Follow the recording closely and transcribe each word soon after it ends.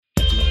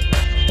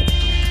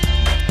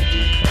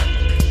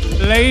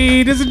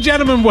Ladies and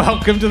gentlemen,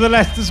 welcome to the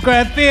Leicester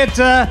Square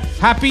Theatre.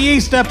 Happy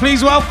Easter.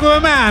 Please welcome a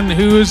man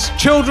whose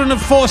children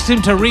have forced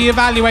him to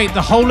re-evaluate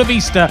the whole of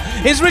Easter.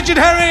 It's Richard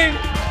Herring.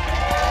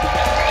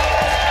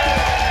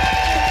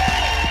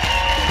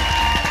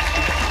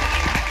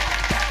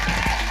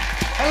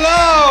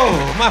 Hello,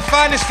 my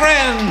finest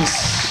friends.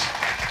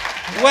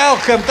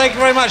 Welcome. Thank you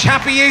very much.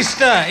 Happy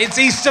Easter. It's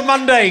Easter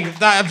Monday.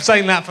 I'm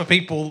saying that for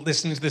people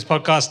listening to this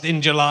podcast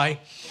in July.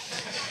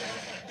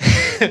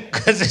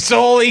 Because it's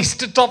all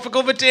Easter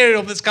topical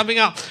material that's coming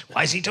up.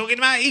 Why is he talking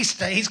about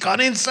Easter? He's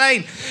gone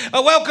insane.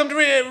 Welcome to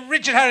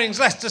Richard Herring's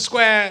Leicester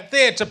Square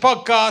Theatre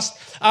podcast.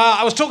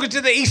 I was talking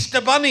to the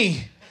Easter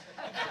Bunny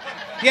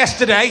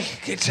yesterday.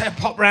 It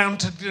popped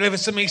round to deliver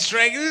some Easter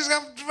eggs.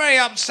 I'm very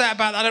upset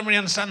about that. I don't really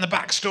understand the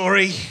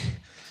backstory.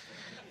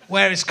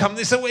 Where it's come.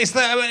 It's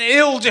an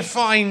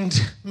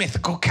ill-defined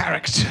mythical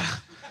character,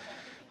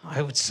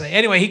 I would say.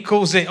 Anyway, he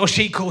calls it, or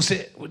she calls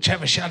it,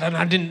 whichever. I don't know.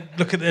 I didn't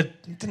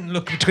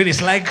look between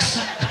his legs.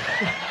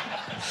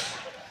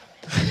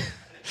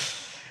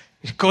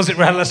 He calls it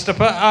RHLSTP.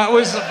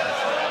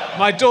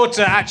 My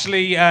daughter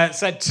actually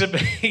said to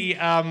me,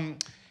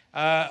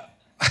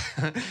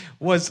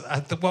 was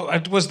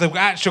the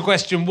actual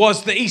question?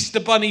 Was the Easter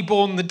Bunny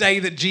born the day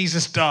that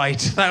Jesus died?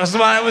 That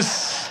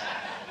was.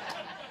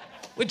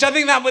 Which I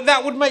think that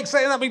would make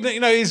sense. That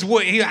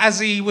would, as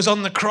he was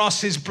on the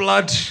cross, his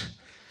blood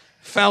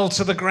fell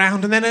to the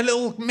ground, and then a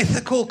little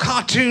mythical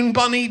cartoon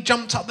bunny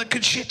jumped up that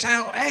could shit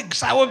out eggs.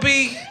 That would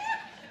be...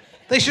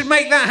 They should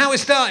make that how it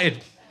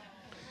started.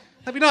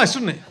 That'd be nice,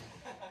 wouldn't it?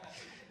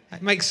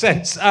 That makes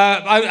sense.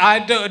 I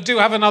do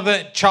have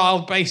another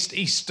child-based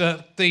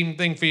Easter theme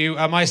thing for you.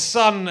 My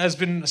son has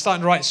been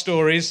starting to write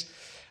stories.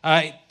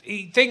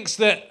 He thinks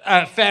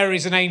that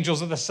fairies and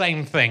angels are the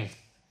same thing.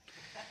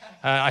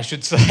 I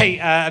should say,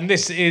 and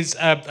this is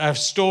a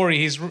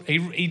story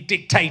he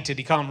dictated.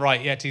 He can't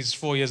write yet. He's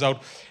 4 years old.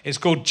 It's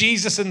called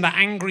Jesus and the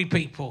Angry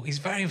People. He's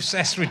very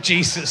obsessed with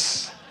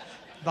Jesus,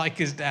 like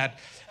his dad.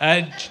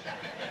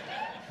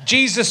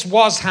 Jesus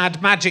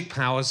had magic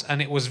powers,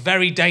 and it was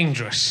very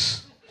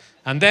dangerous.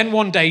 And then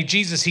one day,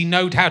 Jesus, he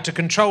knowed how to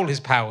control his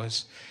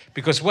powers,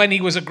 because when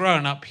he was a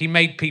grown-up, he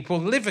made people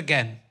live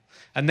again.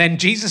 And then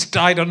Jesus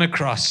died on a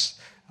cross,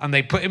 and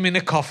they put him in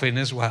a coffin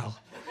as well.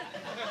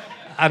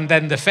 And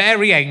then the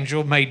fairy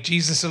angel made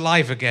Jesus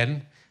alive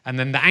again. And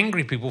then the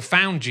angry people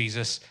found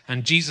Jesus.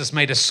 And Jesus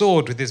made a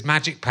sword with his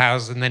magic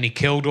powers. And then he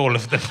killed all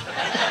of them.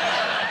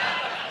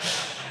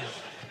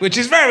 Which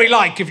is very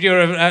like, if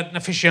you're an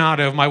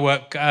aficionado of my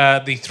work,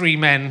 the three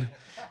men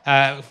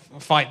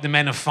fight the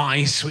men of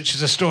Fies, which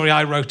is a story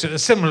I wrote at a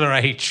similar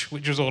age,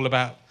 which was all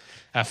about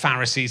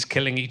Pharisees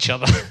killing each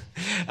other.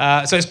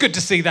 So it's good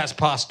to see that's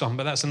passed on.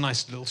 But that's a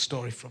nice little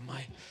story from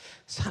my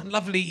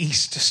lovely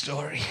Easter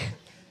story.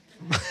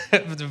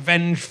 The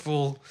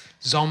vengeful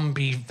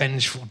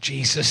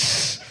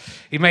Jesus.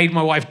 He made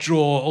my wife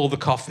draw all the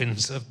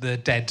coffins of the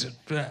dead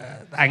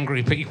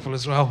angry people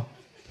as well.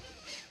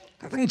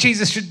 I think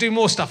Jesus should do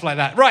more stuff like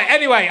that. Right,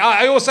 anyway,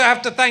 I also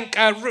have to thank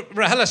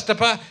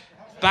RHLSTP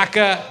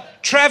backer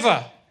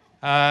Trevor.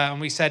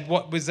 And we said,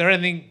 was there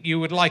anything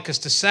you would like us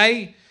to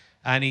say?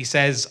 And he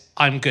says,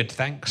 I'm good,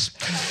 thanks.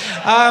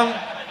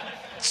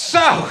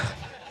 So,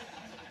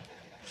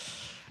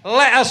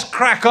 let us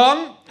crack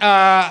on.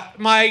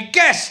 My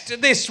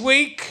guest this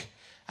week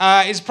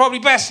is probably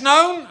best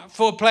known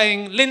for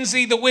playing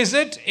Lindsay the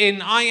Wizard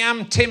in I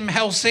Am Tim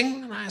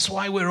Helsing. That's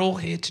why we're all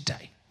here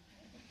today.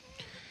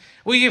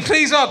 Will you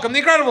please welcome the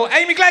incredible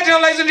Amy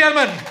Gledhill, ladies and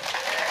gentlemen.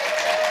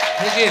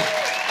 Here she is.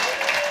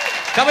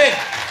 Come in.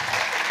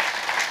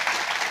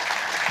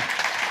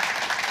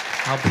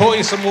 I'll pour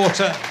you some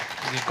water.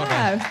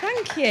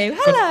 Thank you.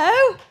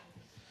 Hello.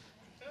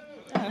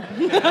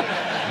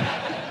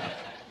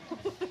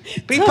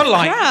 Be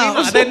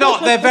polite. They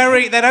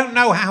don't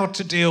know how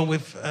to deal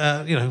with,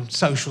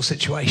 social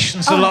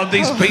situations. A lot of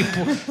these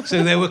people,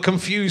 so they were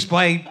confused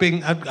by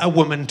being a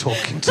woman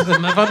talking to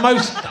them.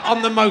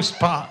 On the most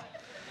part,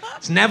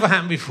 it's never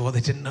happened before.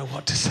 They didn't know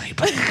what to say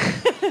back.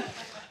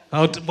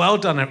 Well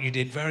done, you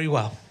did very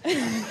well.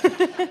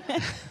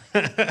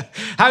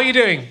 How are you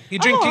doing? You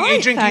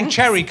drinking thanks.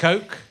 cherry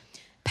Coke?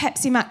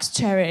 Pepsi Max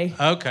Cherry.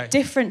 Okay.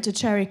 Different to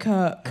cherry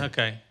Coke.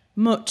 Okay.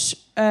 Much,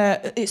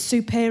 it's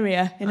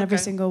superior in every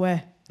single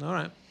way. All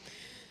right.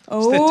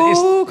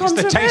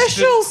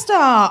 Controversial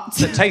start. It's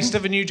the taste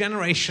of a new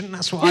generation.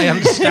 That's what I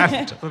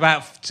understand.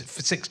 About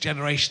 6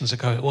 generations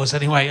ago it was,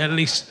 anyway, at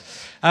least.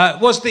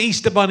 Was the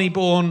Easter Bunny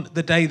born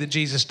the day that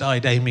Jesus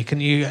died, Amy? Can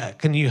you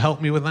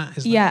help me with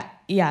that? Yeah.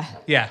 Yeah.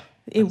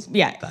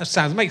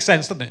 That makes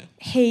sense, doesn't it?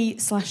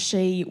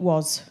 He/she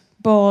was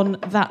born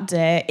that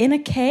day in a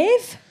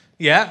cave.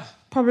 Yeah.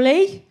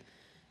 Probably.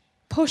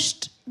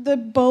 Pushed the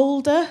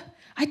boulder.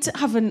 I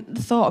haven't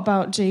thought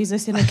about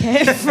Jesus in a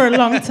cave for a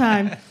long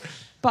time.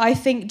 But I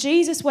think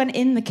Jesus went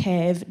in the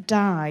cave,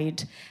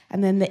 died,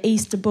 and then the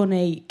Easter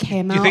Bunny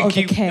came out of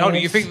the cave. Do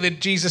you think that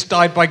Jesus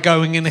died by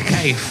going in a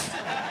cave?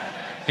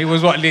 He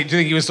was what? Do you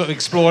think he was sort of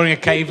exploring a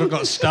cave and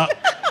got stuck?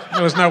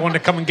 There was no one to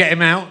come and get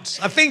him out.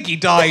 I think he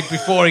died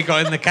before he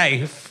got in the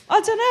cave. I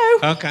don't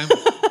know. Okay.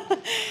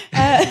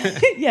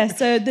 Yeah,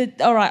 so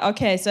all right,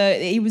 okay, so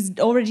he was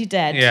already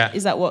dead. Yeah.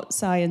 Is that what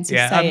science is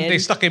Yeah, saying? they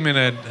stuck him in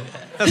a...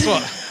 That's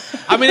what...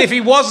 I mean, if he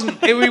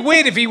wasn't... It would be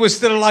weird if he was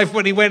still alive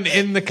when he went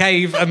in the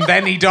cave and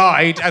then he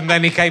died and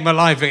then he came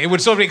alive. It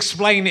would sort of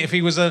explain it if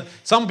he was a...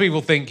 Some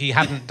people think he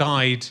hadn't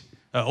died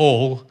at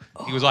all.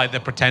 He was either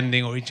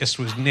pretending or he just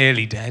was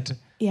nearly dead.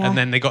 Yeah. And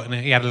then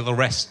he had a little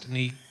rest and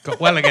he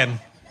got well again.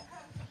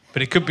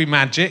 But it could be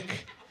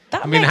magic.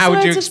 That I mean, makes how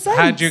loads of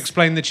sense. do you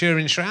explain the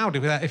Turin shroud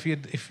if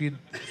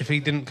he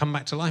didn't come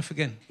back to life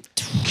again?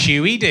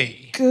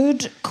 QED.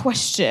 Good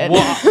question.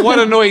 What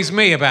annoys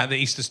me about the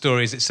Easter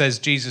story is it says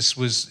Jesus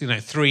was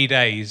 3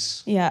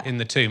 days Yeah. in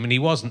the tomb, and he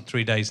wasn't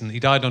 3 days, and he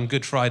died on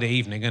Good Friday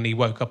evening, and he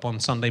woke up on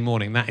Sunday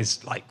morning. That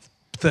is like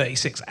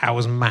 36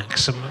 hours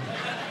maximum.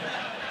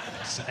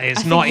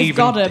 It's not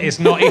even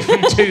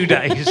 2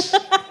 days.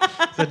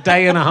 It's a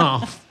day and a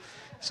half.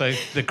 So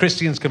the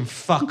Christians can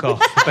fuck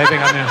off if they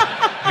think I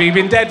know. If he'd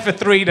been dead for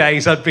 3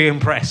 days, I'd be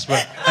impressed.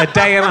 But a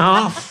day and a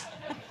half?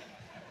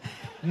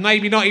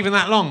 Maybe not even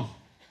that long.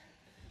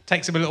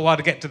 Takes him a little while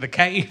to get to the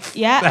cave.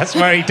 Yeah. That's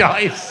where he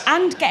dies.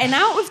 And getting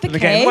out of the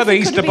cave. Well, the He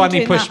could Easter have been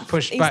bunny doing pushed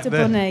that. back Easter the...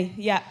 bunny,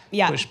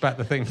 yeah. Pushed back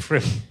the thing for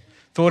him.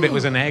 Thought it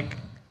was an egg.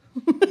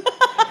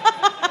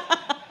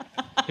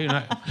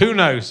 Who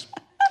knows?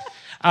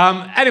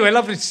 Anyway,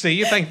 lovely to see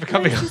you. Thank you for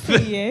coming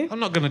on. You. I'm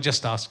not going to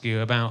just ask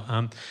you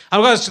about...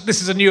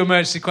 this is a new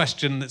emergency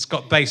question that's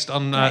got based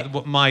on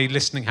what my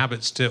listening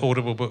habits to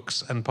Audible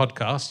books and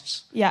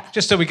podcasts. Yeah.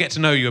 Just so we get to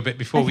know you a bit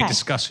before we Okay.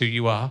 discuss who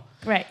you are.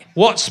 Great.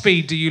 What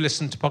speed do you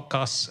listen to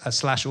podcasts /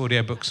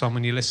 audiobooks on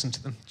when you listen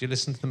to them? Do you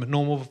listen to them at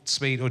normal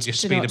speed or do you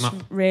speed them up?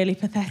 Really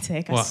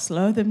pathetic. I What?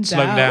 slow them down.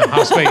 Slow them down,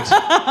 half speed.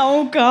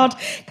 Oh, God.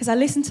 Because I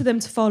listen to them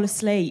to fall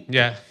asleep.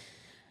 Yeah.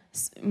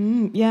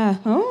 Yeah.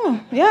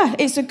 Oh, yeah.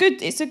 It's a good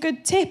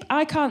tip.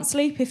 I can't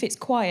sleep if it's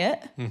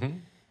quiet,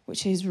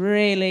 which is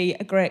really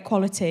a great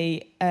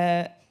quality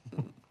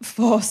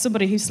for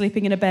somebody who's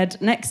sleeping in a bed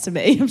next to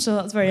me. I'm sure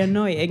that's very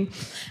annoying.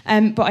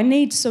 But I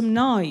need some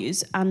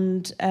noise.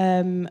 And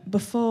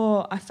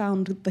before I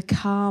found the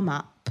Calm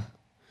app,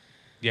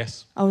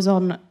 Yes. I was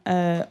on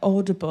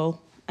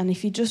Audible. And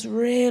if you just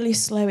really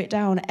slow it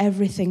down,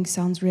 everything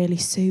sounds really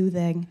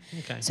soothing.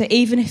 Okay. So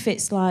even if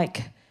it's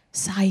like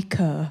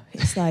Psycho,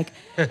 it's like,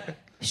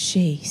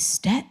 she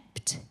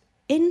stepped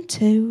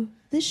into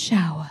the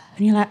shower.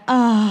 And you're like,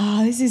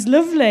 this is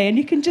lovely. And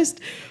you can just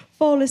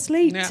fall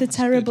asleep Yeah, to that's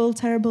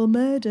terrible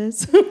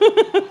murders.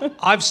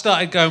 I've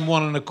started going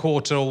 1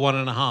 1/4 or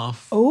 1 1/2.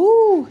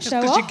 Oh,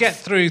 show Because you off. get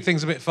through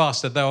things a bit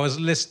faster. Though I was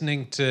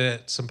listening to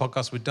some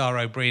podcasts with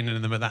Dara O'Brien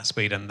in them at that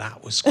speed, and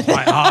that was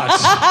quite hard.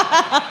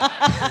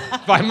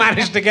 But I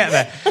managed to get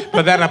there.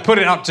 But then I put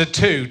it up to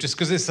 2, just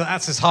because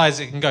that's as high as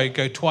it can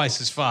go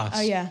twice as fast.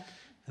 Oh, yeah.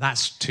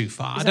 That's too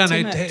far. Is I don't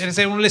that know. too much? Does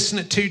anyone listen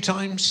at 2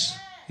 times?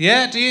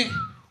 Yeah, do you?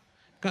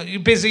 You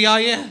busy, are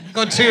you?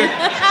 Got 2.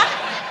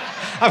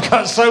 I've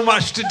got so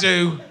much to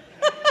do.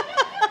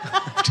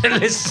 To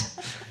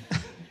listen.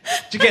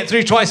 Do you get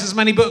through twice as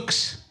many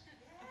books?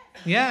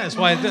 Yeah, that's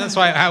why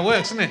how it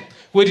works, isn't it?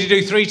 Would you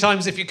do 3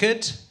 times if you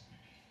could?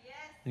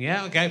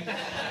 Yeah, okay.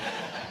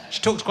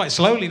 She talks quite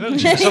slowly, doesn't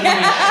she?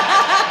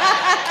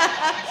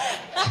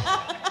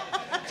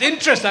 It's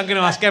interesting. I'm going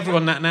to ask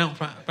everyone that now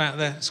about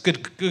the... It's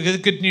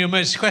good new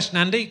emergency question,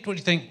 Andy. What do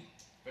you think?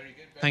 Very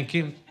good. Thank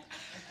you.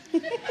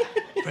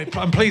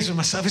 I'm pleased with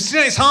myself.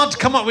 It's hard to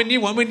come up with a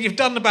new one. When you've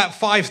done about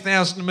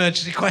 5,000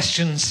 emergency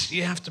questions,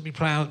 you have to be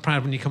proud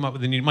when you come up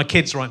with a new... My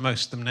kids write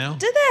most of them now.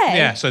 Do they?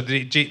 Yeah, so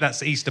that's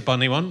the Easter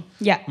Bunny one.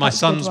 Yeah, My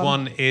that's a good son's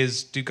one. one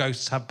is, do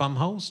ghosts have bum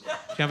holes? Do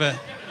you have a...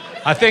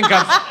 I think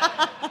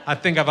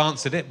I've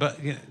answered it, but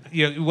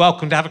you're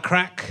welcome to have a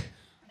crack.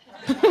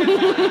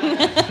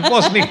 It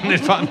wasn't even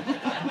fun.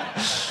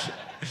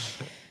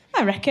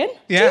 I reckon.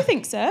 Yeah. Do you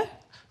think so?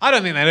 I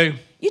don't think they do.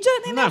 You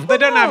don't think No, they they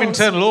don't have holes?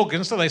 internal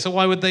organs, do they? So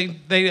why would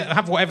they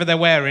have whatever they're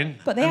wearing?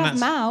 But they have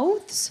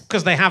mouths.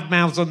 Because they have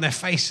mouths on their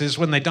faces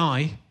when they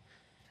die.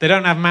 They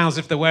don't have mouths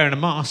if they're wearing a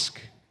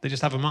mask. They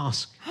just have a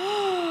mask.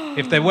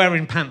 If they're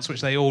wearing pants, which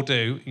they all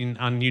do,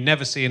 and you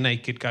never see a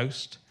naked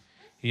ghost,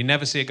 you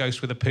never see a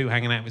ghost with a poo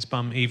hanging out of its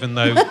bum, even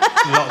though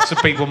lots of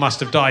people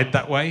must have died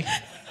that way.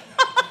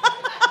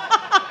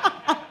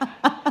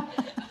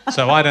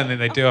 So I don't think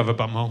they do have a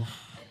bum hole.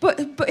 But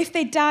if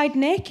they died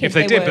naked, If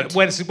they did, would.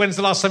 but when's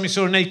the last time you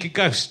saw a naked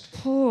ghost?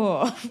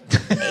 Oh,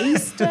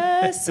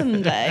 Easter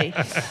Sunday.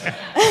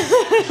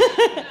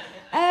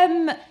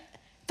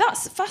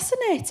 That's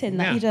fascinating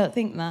that Yeah. you don't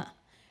think that.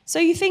 So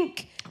you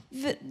think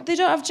that they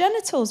don't have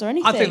genitals or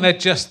anything? I think they're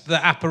just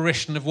the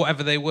apparition of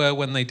whatever they were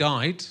when they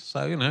died. So,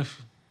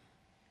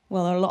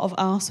 Well, there are a lot of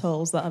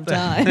arseholes that have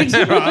died.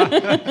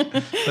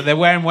 Right. But they're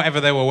wearing whatever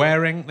they were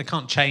wearing. They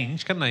can't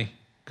change, can they?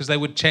 Because they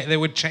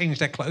would change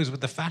their clothes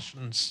with the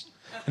fashions.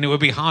 And it would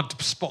be hard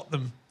to spot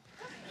them.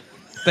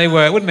 They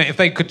were, wouldn't it? If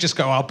they could just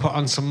go, I'll put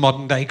on some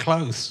modern day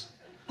clothes.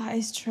 That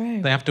is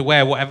true. They have to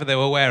wear whatever they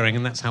were wearing,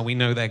 and that's how we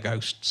know they're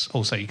ghosts.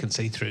 Also, you can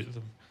see through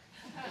them.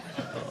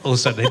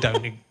 Also, they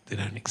don't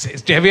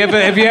exist. Have you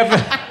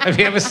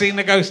ever seen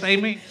a ghost,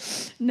 Amy?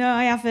 No,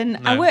 I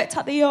haven't. No. I worked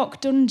at the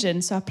York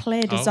Dungeon, so I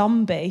played a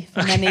zombie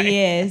for many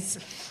years.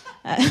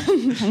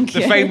 Thank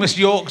you. The famous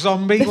York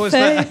zombie, was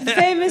that? The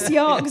famous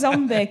York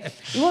zombie.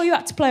 Well, you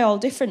had to play all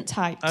different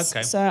types.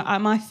 Okay. So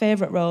my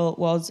favourite role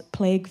was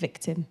plague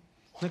victim.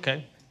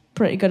 Okay.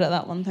 Pretty good at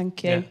that one,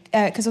 thank you.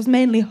 Because I was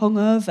mainly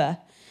hungover,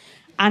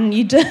 and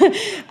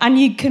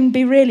you can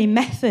be really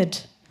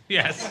method.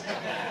 Yes.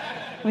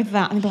 With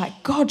that, and they'd be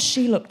like, "God,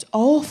 she looked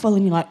awful,"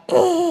 and you're like,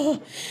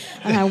 "Ugh,"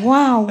 and I,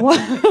 wow,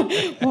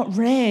 what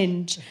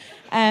range.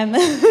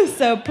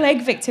 So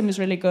plague victim was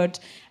really good.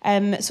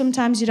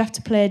 Sometimes you'd have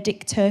to play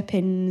Dick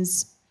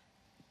Turpin's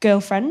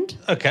girlfriend.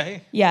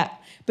 Okay. Yeah,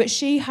 but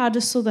she had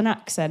a southern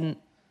accent,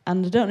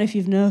 and I don't know if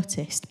you've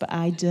noticed, but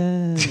I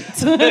don't.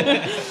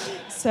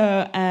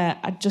 So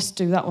I'd just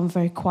do that one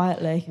very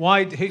quietly.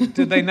 Why?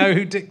 Did they know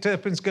who Dick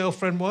Turpin's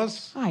girlfriend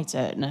was? I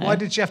don't know. Why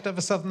did she have to have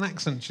a southern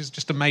accent? She's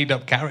just a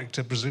made-up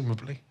character,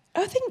 presumably.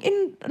 I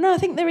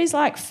think there is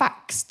like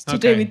facts to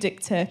do with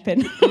Dick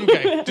Turpin.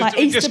 Okay. Like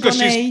Easter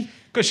Bunny.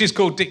 Because she's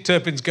called Dick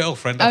Turpin's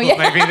girlfriend. I thought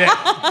maybe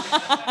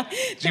that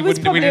we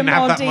didn't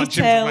have that much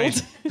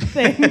information.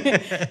 Thing.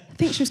 I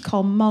think she was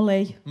called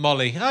Molly.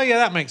 Molly. Oh yeah,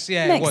 that makes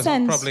Makes it was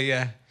sense. Probably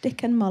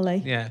Dick and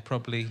Molly. Yeah,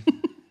 probably.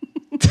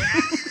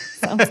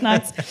 Sounds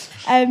nice.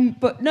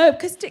 But no,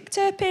 because Dick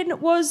Turpin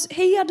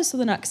he had a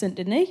southern accent,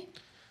 didn't he?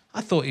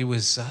 I thought he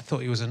was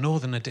a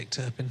northerner, Dick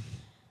Turpin.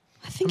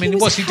 I mean,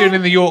 what's he doing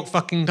in the York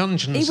fucking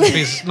dungeons if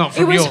he's not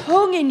from York? He was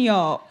hung in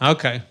York.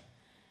 Okay.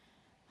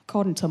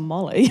 According to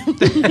Molly.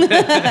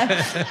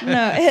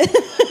 No.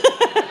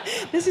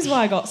 This is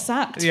why I got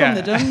sacked from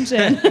the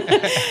dungeon.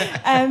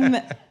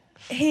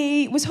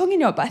 He was hung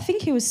in York, but I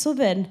think he was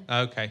southern.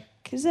 Okay.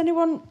 Is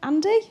anyone...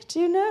 Andy, do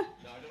you know?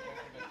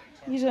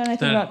 You don't know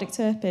anything about Dick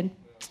Turpin?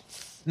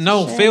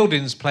 Noel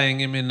Fielding's playing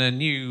him in a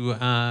new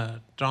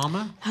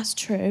drama. That's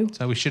true.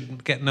 So we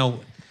shouldn't get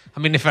Noel... I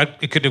mean, if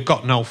it could have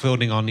got Noel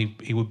Fielding on,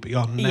 he would be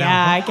on now.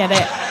 Yeah, I get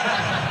it.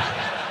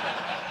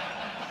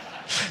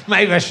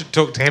 Maybe I should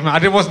talk to him.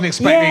 I wasn't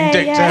expecting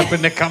Dick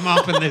Turpin to come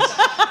up in this.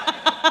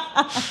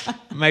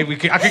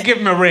 Maybe I could give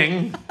him a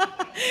ring.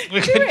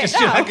 Give him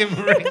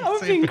a ring. That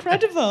would be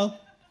incredible.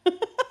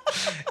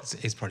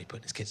 He's probably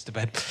putting his kids to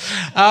bed.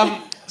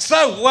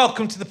 So,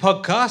 welcome to the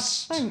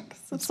podcast. Thanks.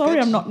 I'm sorry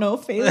I'm not Noel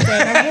Fielding.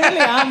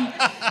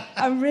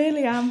 I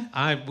really am.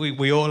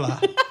 We all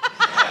are.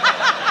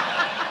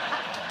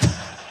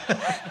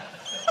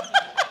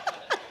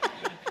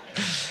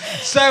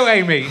 So,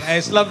 Amy,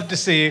 it's lovely to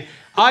see you.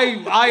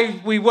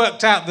 We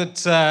worked out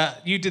that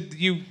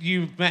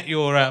you met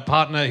your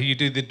partner who you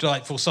do the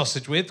Delightful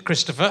Sausage with,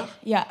 Christopher.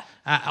 Yeah.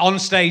 On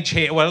stage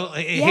here,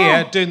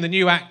 here, doing the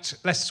new act,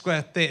 Leicester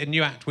Square Theatre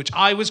new act, which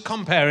I was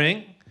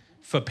comparing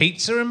for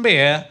pizza and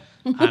beer,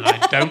 and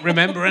I don't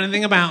remember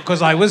anything about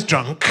because I was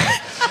drunk.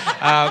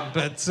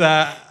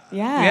 So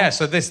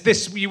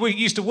you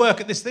used to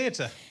work at this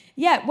theatre.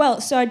 Yeah, well,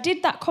 so I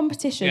did that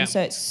competition, so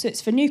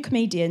it's for new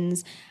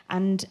comedians,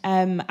 and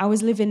I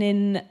was living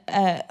in,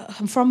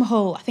 I'm from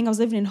Hull, I think I was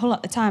living in Hull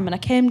at the time, and I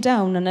came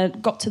down and I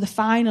got to the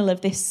final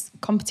of this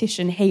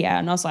competition here,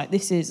 and I was like,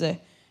 this is a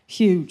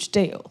huge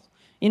deal,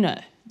 you know,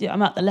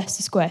 I'm at the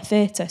Leicester Square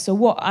Theatre, so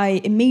what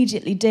I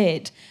immediately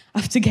did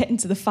after getting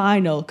to the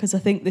final, because I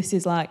think this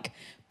is like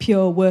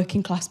pure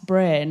working class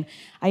brain,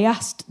 I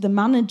asked the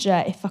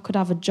manager if I could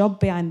have a job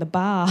behind the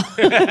bar,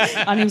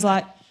 and he was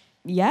like,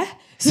 yeah.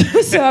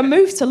 So I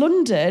moved to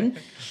London,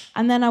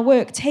 and then I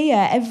worked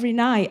here every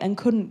night and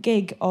couldn't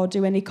gig or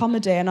do any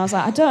comedy. And I was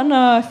like, I don't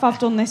know if I've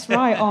done this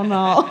right or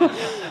not. I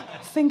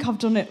think I've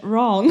done it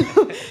wrong.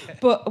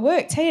 But I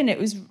worked here and it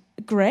was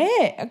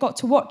great. I got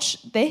to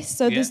watch this.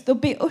 So there'll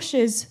be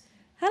ushers.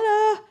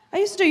 Hello. I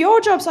used to do your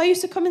job, so I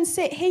used to come and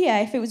sit here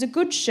if it was a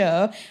good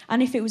show,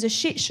 and if it was a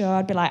shit show,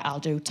 I'd be like,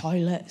 I'll do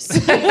toilets.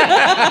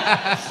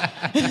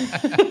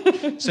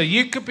 So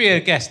you could be a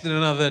guest in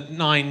another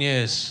 9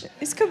 years.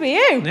 This could be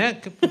you. Yeah.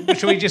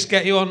 Should we just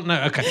get you on?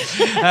 No, okay.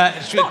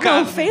 It's not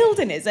Noel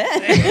Fielding, is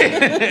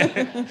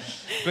it?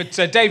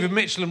 But David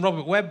Mitchell and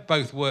Robert Webb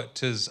both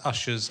worked as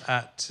ushers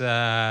at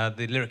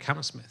the Lyric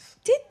Hammersmith.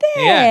 Did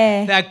they?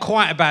 Yeah, they had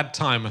quite a bad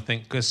time, I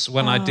think, because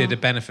when I did a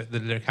benefit at the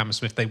Lyric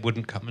Hammersmith, they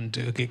wouldn't come and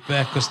do a gig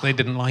there because they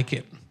didn't like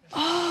it.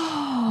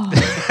 Oh.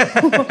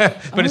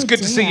 But it's good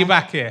to see you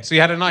back here. So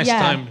you had a nice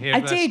time here. I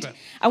did.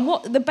 And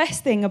what the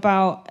best thing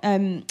about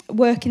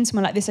working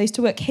somewhere like this, I used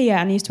to work here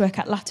and I used to work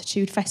at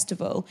Latitude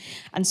Festival.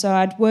 And so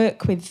I'd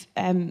work with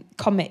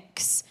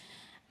comics,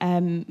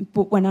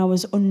 but when I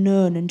was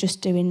unknown and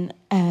just doing,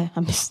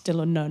 I'm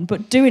still unknown,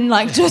 but doing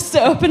like just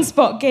open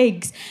spot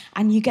gigs,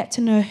 and you get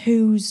to know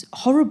who's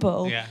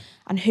horrible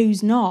and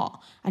who's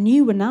not. And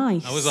you were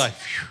nice. I was like,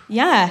 phew.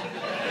 Yeah.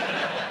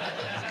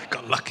 I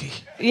got lucky.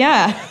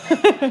 Yeah.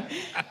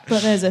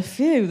 But there's a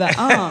few that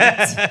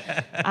aren't.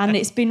 And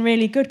it's been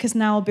really good because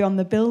now I'll be on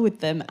the bill with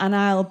them and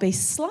I'll be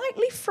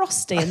slightly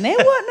frosty and they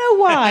won't know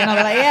why. And I'll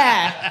be like,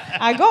 yeah,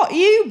 I got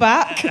you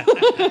back.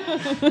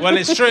 Well,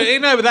 it's true.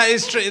 You know, but that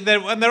is true. And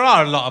there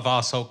are a lot of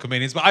arsehole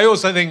comedians. But I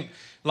also think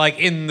like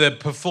in the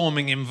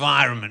performing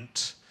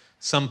environment,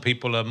 some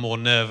people are more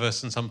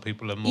nervous and some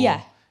people are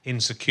more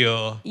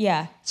insecure.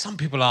 Yeah. Some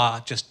people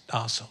are just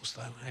arseholes,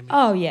 though. Amy.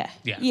 Oh, yeah.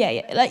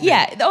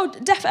 Yeah. Oh,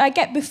 definitely. I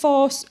get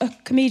before a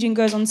comedian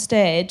goes on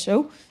stage,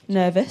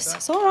 nervous.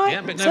 It's all right. Yeah,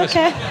 a bit it's nervous.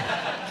 Okay.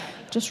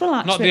 Just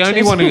relax, Not Richard. the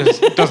only one who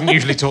doesn't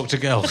usually talk to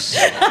girls.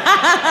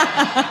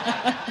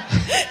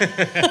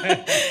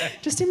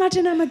 Just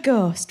imagine I'm a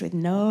ghost with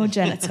no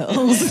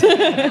genitals.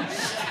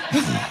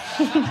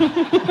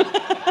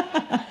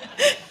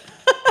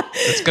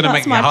 It's going to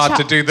make me hard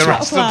to do the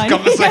rest of the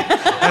conversation.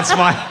 That's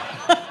my...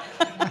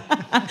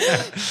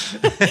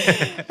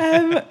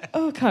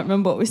 I can't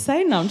remember what we're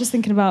saying now. I'm just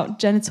thinking about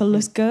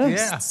genitalless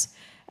ghosts.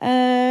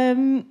 Yeah.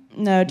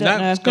 No, don't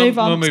know. Move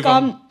on. We'll move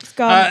on. It's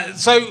gone.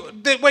 So,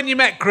 when you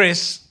met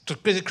Chris,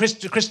 is it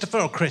Christopher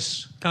or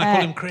Chris? Can I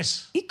call him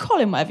Chris? You call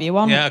him whatever you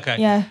want. Yeah, okay.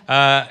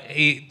 Yeah.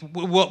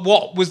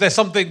 What was there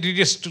something? Did you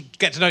just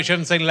get to know each other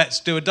and say,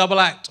 "Let's do a double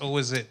act," or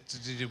was it?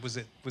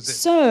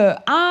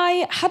 So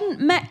I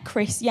hadn't met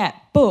Chris yet,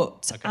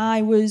 but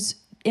I was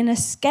in a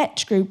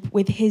sketch group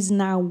with his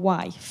now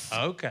wife.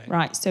 Okay.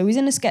 Right. So we was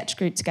in a sketch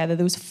group together.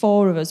 There was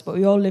 4 of us, but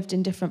we all lived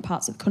in different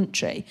parts of the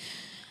country.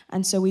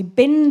 And so we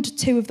binned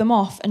 2 of them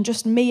off, and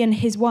just me and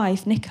his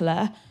wife,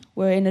 Nicola,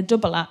 were in a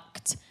double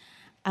act.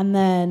 And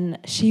then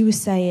she was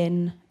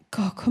saying,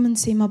 "God, come and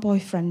see my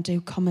boyfriend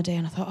do comedy."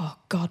 And I thought, oh,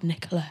 God,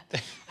 Nicola,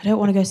 I don't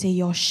want to go see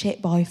your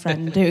shit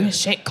boyfriend do a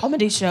shit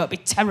comedy show. It'd be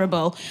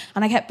terrible.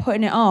 And I kept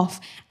putting it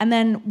off. And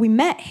then we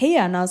met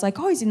here, and I was like,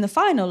 oh, he's in the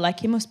final. Like,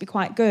 he must be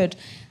quite good.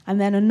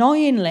 And then,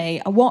 annoyingly,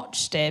 I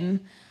watched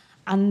him,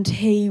 and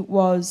he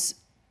was...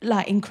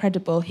 like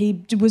incredible.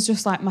 He was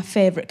just like my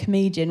favourite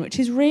comedian, which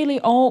is really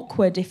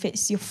awkward if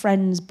it's your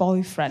friend's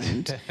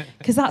boyfriend,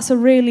 because that's a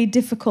really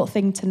difficult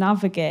thing to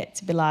navigate,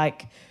 to be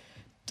like,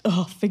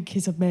 oh, I think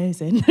he's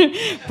amazing,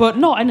 but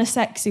not in a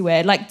sexy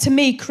way. Like, to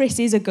me, Chris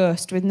is a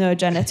ghost with no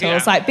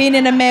genitals. Like, being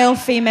in a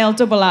male-female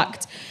double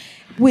act,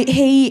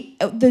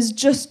 there's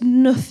just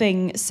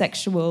nothing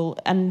sexual,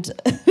 and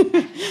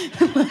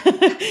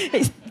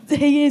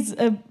he is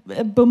a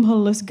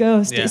bumhole-less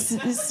ghost. Yeah.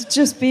 It's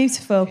just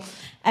beautiful.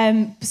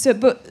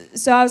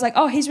 So I was like,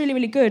 oh, he's really,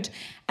 really good.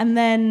 And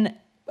then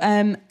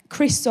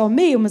Chris saw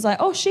me and was like,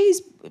 oh,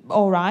 she's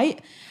all right.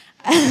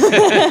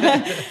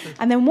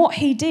 And then what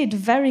he did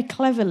very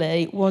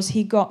cleverly was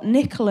he got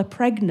Nicola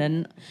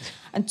pregnant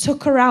and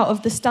took her out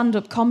of the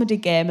stand-up comedy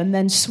game and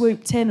then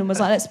swooped in and was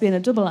like, let's be in a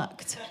double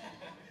act.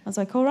 I was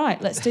like, all right,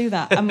 let's do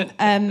that.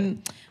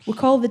 We're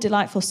called The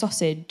Delightful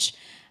Sausage.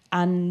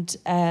 And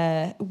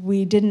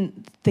we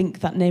didn't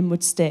think that name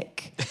would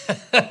stick.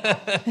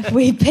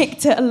 We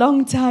picked it a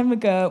long time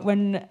ago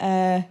when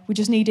we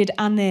just needed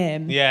a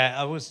name. Yeah,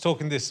 I was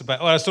talking I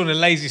was talking to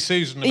Lazy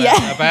Susan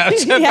about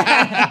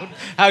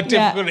how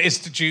difficult it is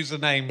to choose a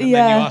name, and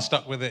then you are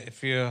stuck with it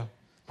if you're...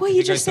 Well,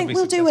 you just think,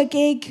 we'll do a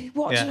gig,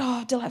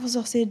 Delightful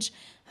Sausage,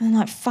 and then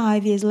like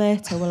 5 years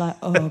later, we're like,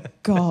 oh,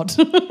 God.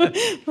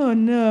 Oh,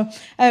 no.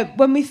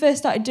 When we first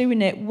started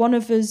doing it, one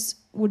of us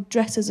would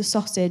dress as a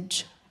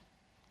sausage,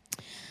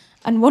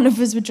 and one of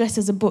us would dress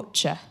as a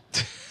butcher.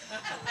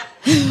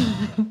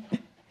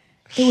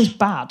 It was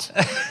bad.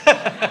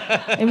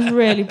 It was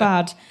really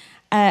bad.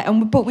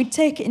 But we'd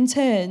take it in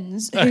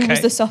turns, who was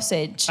the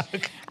sausage.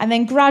 Okay. And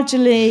then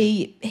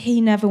gradually,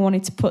 he never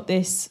wanted to put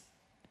this...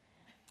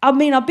 I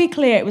mean, I'll be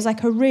clear, it was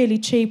like a really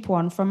cheap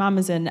one from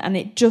Amazon, and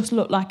it just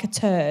looked like a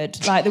turd.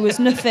 Like, there was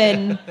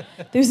nothing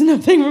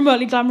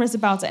remotely glamorous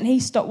about it, and he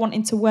stopped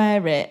wanting to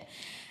wear it.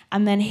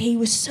 And then he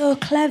was so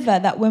clever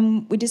that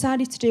when we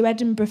decided to do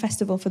Edinburgh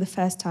Festival for the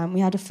first time, we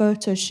had a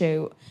photo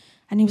shoot.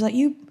 And he was like,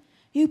 you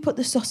put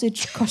the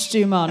sausage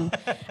costume on.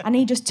 And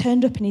he just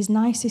turned up in his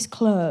nicest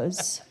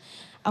clothes.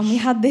 And we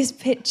had this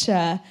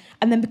picture.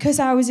 And then because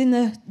I was in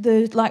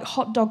the like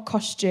hot dog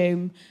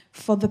costume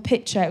for the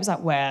picture, it was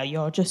like, well,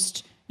 you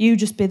just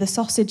be the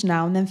sausage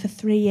now. And then for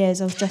 3 years,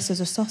 I was dressed as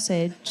a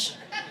sausage.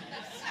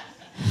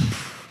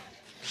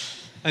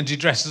 And do you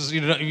dress as...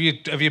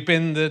 have you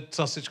binned the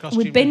sausage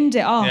costume? We binned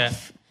it off. Yeah.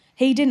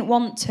 He didn't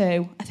want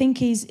to. I think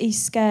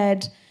he's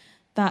scared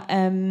that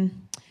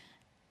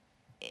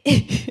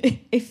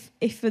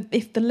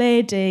if the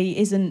lady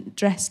isn't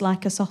dressed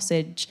like a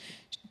sausage,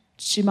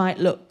 she might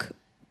look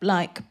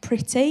like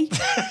pretty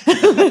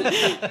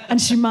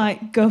and she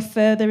might go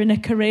further in a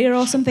career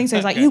or something. So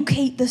he's like, you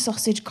keep the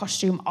sausage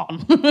costume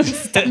on.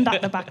 Stand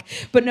at the back.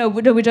 But no,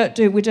 we don't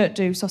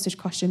do sausage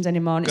costumes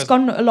anymore. And it's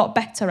gone a lot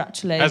better,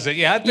 actually. Has it?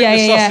 Yeah, I think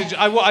the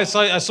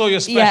sausage... I saw your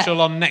special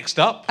on Next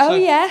Up. So,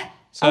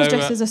 I was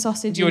dressed as a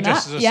sausage. You were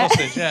dressed as a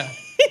sausage, yeah.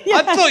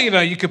 I thought,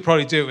 you could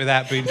probably do it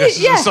without being dressed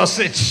as a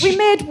sausage. We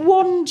made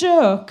one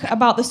joke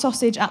about the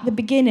sausage at the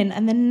beginning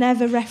and then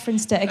never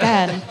referenced it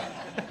again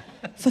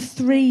for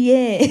 3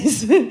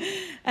 years.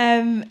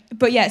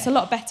 But yeah, it's a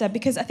lot better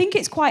because I think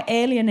it's quite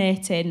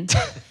alienating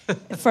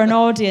for an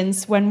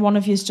audience when one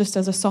of you's just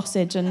as a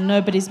sausage and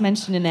nobody's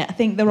mentioning it. I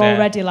think they're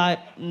already like,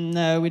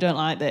 no, we don't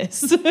like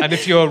this. And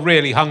if you're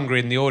really hungry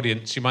in the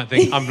audience, you might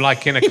think, I'm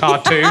like in a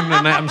cartoon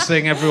and I'm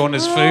seeing everyone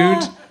as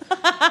food.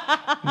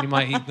 And you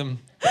might eat them.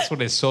 That's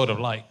what it's sort of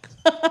like.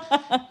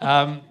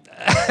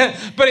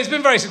 But it's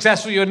been very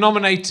successful. You're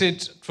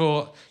nominated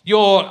for...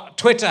 Your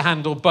Twitter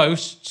handle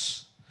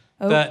boasts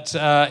that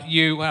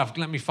you... Well,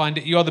 let me find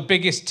it. You are the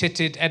biggest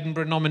titted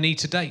Edinburgh nominee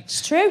to date.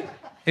 It's true.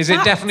 Is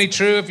it definitely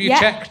true? Have you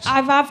checked?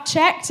 I've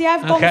checked. Yeah,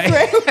 I've gone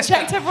through,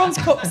 checked everyone's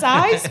cup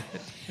size.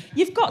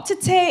 You've got to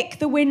take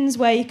the wins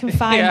where you can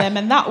find them,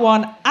 and that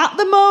one, at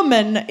the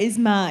moment, is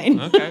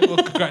mine. Okay, well,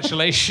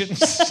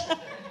 congratulations.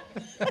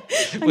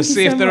 We'll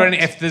see if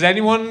if there's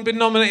anyone been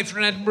nominated for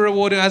an Edinburgh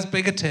Award who has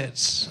bigger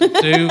tits.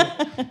 Do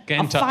get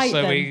in touch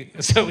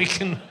so we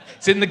can.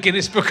 It's in the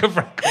Guinness Book of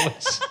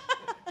Records.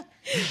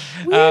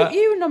 Were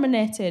you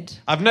nominated?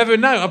 I've never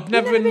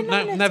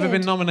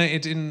been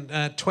nominated in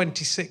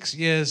 26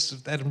 years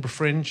of the Edinburgh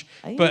Fringe.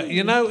 But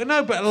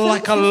but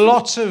like a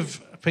lot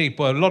of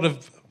people, a lot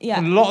of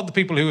the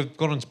people who have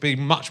gone on to be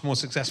much more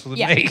successful than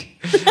me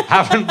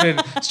haven't been.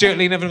 Stuart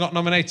Lee never got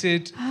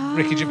nominated.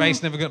 Ricky Gervais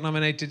never got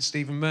nominated.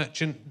 Stephen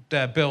Merchant,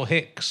 Bill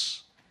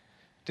Hicks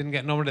didn't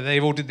get nominated. They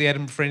all did the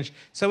Edinburgh Fringe.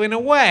 So in a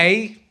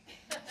way,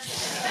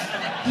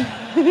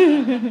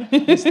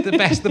 it's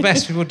the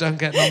best people don't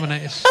get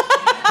nominated.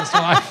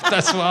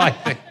 That's what I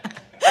think.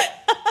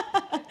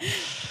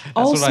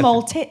 All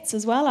small tits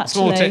as well, actually.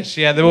 Small tits,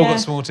 yeah, they've all got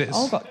small tits.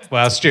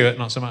 Well, Stuart,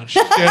 not so much.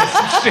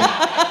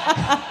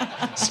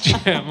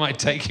 Stuart might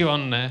take you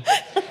on there.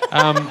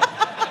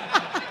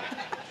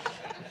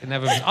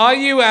 Are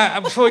you,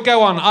 before we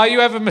go on, are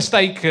you ever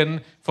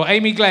mistaken for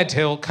Amy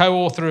Gledhill,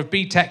 co-author of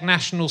BTEC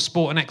National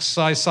Sport and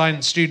Exercise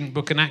Science Student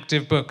Book and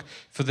Active Book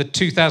for the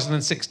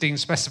 2016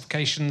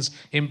 specifications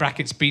in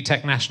brackets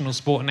BTEC National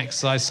Sport and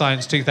Exercise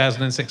Science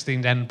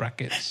 2016 end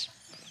brackets?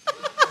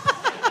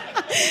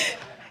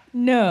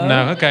 No.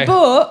 No, okay.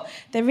 But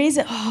there is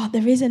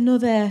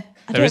another.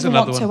 I don't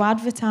want to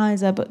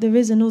advertise her, but there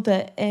is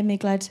another Amy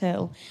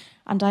Gledhill,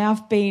 and I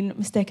have been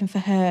mistaken for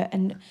her.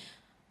 And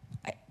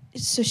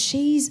so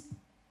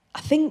I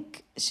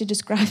think she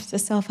describes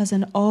herself as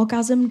an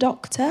orgasm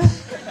doctor.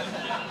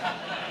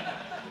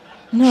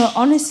 No,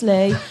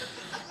 honestly,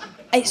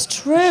 it's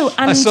true.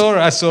 And I saw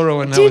her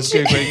when I was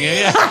Googling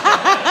it. Yeah.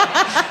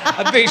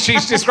 I think she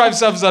describes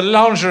herself as a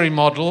lingerie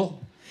model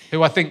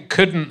who I think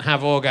couldn't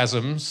have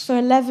orgasms. For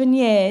 11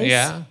 years.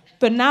 Yeah.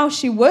 But now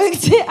she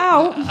worked it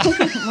out.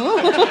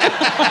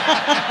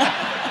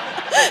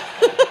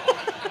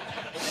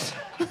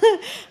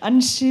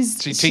 And she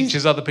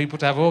teaches other people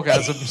to have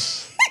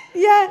orgasms.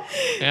 Yeah.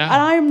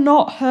 And I'm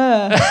not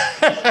her.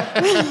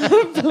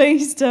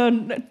 Please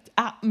don't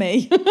at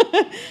me.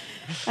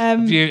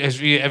 Have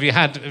you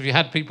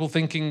had people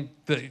thinking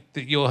that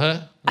you're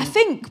her? I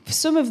think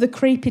some of the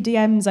creepy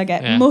DMs I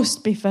get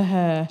must be for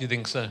her. Do you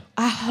think so?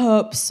 I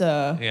hope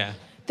so. Yeah.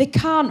 They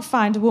can't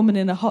find a woman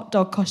in a hot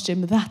dog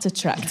costume that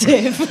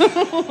attractive.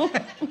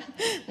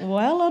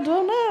 Well, I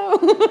don't know.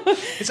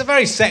 It's a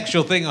very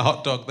sexual thing, a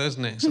hot dog, though,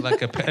 isn't it? It's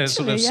like a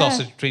sort of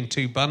sausage between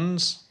two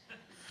buns.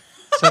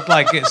 So it's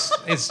like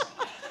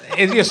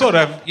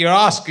you're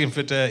asking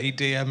for dirty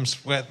DMs,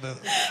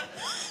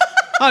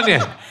 aren't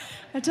you?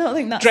 I don't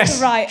think that's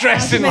the right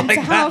dressing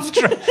argument like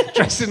to have.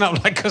 Dressing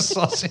up like a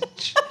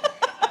sausage.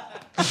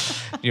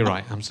 You're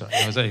right. I'm sorry.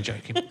 I was only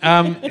joking.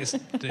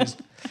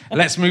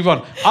 Let's move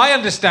on. I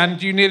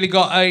understand you nearly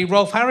got a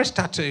Rolf Harris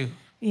tattoo.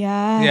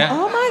 Yeah.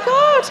 Oh my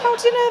God! How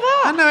do you know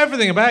that? I know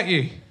everything about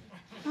you.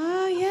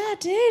 Oh yeah, I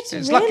did. It's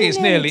really lucky. It's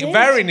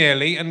very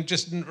nearly, and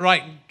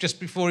just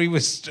before he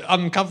was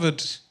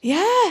uncovered.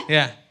 Yeah.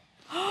 Yeah.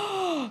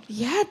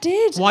 Yeah, I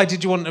did. Why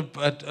did you want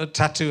a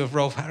tattoo of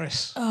Rolf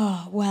Harris?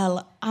 Oh,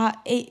 well,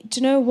 do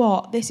you know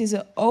what? This is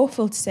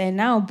awful to say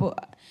now,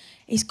 but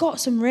he's got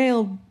some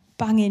real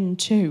banging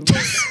tunes.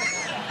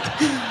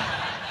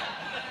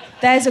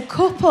 There's a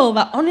couple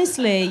that,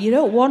 honestly, you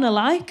don't want to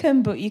like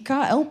them, but you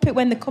can't help it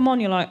when they come on.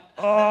 You're like,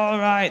 all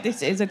right,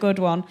 this is a good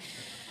one.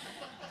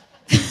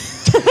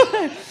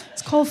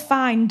 It's called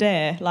Fine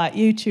Day, like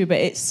YouTube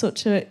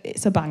it.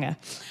 It's a banger.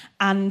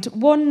 And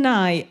one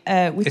night,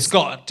 it's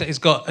got a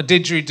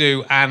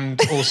didgeridoo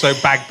and also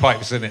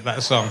bagpipes in it.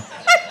 That song.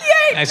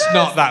 It's does.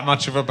 Not that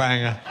much of a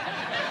banger.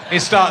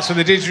 It starts with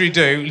a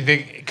didgeridoo. You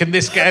think, can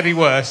this get any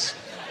worse?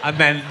 And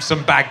then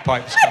some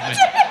bagpipes come in.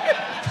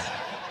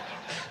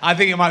 I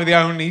think it might be the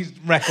only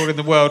record in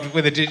the world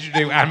with a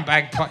didgeridoo and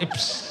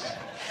bagpipes.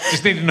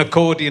 Just need an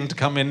accordion to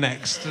come in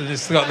next, and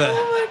it's got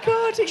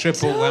the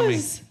triple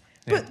whammy.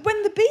 But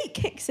when the beat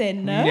kicks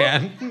in, no?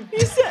 Yeah. You're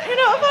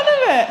not a fan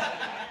of it.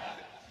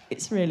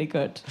 It's really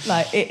good.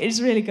 Like, it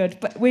is really good.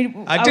 But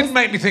it didn't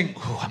make me think,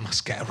 I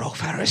must get a Rolf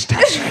Harris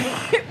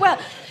tattoo. Well,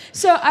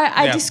 so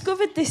I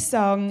discovered this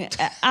song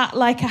at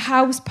like a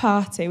house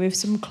party with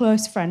some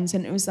close friends,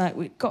 and it was like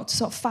we got to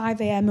sort of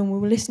 5 a.m. and we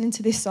were listening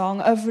to this song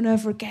over and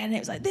over again. It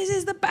was like, this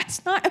is the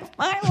best night of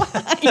my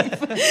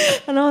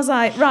life. And I was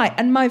like, right.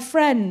 And my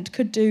friend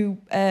could do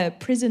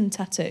prison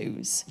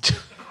tattoos.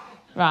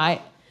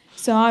 Right.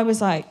 So I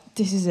was like,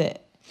 this is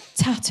it.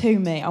 Tattoo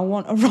me. I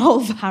want a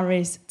Rolf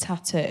Harris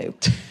tattoo.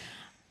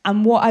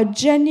 And what I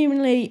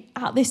genuinely,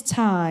 at this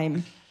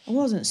time, I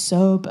wasn't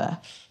sober.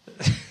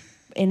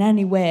 in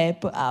any way,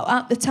 but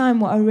at the time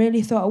what I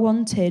really thought I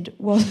wanted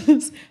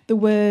was the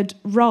word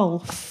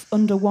Rolf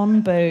under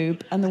one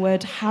boob and the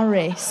word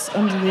Harris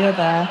under the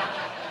other.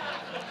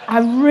 I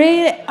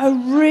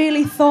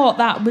really thought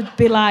that would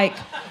be like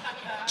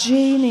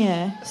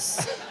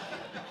genius.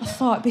 I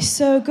thought it'd be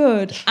so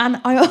good.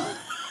 And I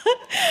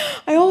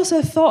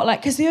also thought,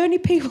 like, because the only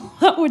people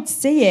that would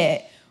see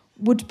it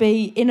would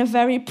be in a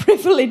very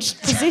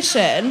privileged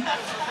position.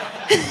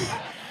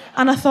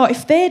 And I thought,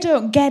 if they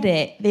don't get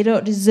it, they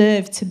don't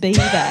deserve to be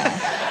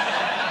there.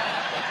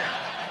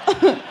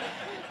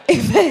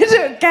 If they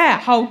don't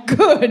get how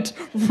good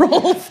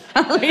Rolf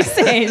Harris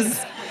is,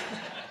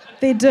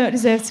 they don't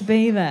deserve to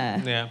be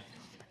there. Yeah.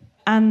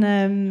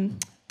 And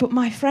but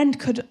my friend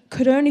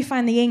could only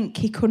find the ink.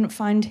 He couldn't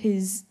find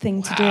his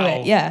thing to do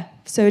it. Yeah,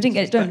 so he didn't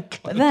get it done.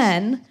 But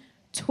then,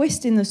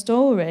 twist in the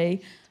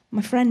story,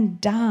 my friend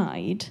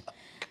died.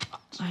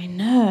 I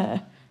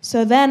know.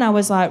 So then I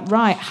was like,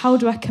 right, how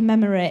do I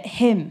commemorate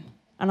him?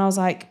 And I was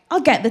like, I'll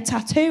get the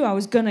tattoo I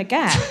was going to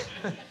get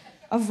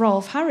of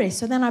Rolf Harris.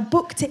 So then I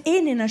booked it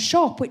in a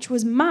shop, which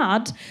was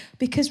mad,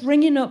 because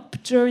ringing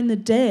up during the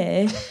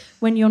day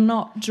when you're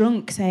not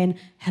drunk saying,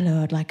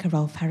 hello, I'd like a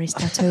Rolf Harris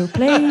tattoo,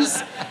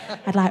 please.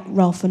 I'd like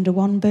Rolf under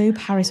one boob,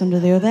 Harris under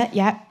the other.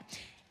 Yep.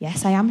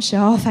 Yes, I am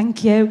sure,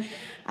 thank you.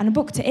 And I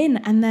booked it in,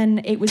 and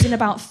then it was in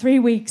about 3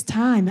 weeks'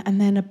 time, and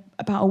then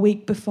about a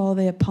week before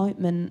the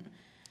appointment,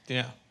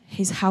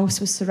 his house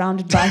was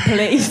surrounded by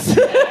police.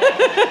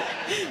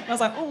 I was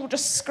like, oh,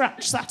 just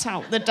scratch that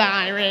out the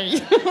diary.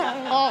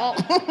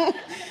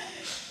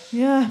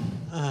 Yeah.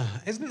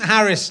 Isn't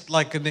Harris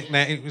like a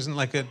nickname? It wasn't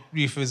like a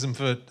euphemism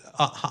for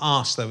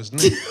arse, though,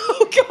 isn't it?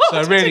 Oh, God. So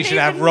I really should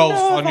have Rolf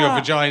on your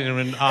that. vagina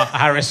and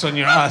Harris on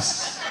your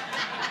ass.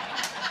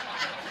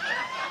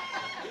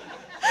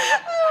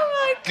 Oh,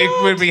 my God.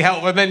 It would be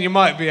helpful, and then you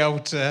might be able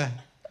to...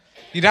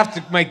 You'd have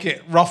to make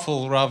it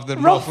Ruffle rather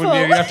than Rolf, wouldn't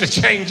you? You'd have to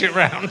change it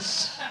round.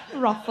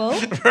 Ruffle.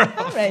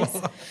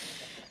 Harris.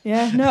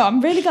 Yeah, no,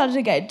 I'm really glad I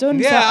didn't get it done.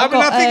 Yeah, so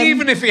I think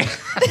even if he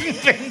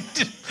hadn't been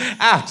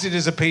outed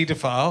as a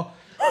paedophile,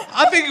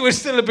 I think it would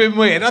still have been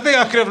weird. I think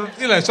I could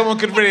have, someone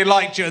could have really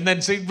liked you and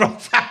then seen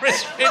Rolf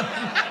Harris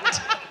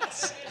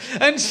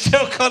and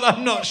still gone,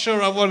 I'm not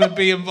sure I want to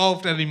be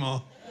involved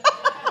anymore.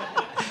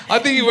 I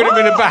think it would have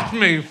been a bad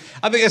move.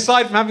 I think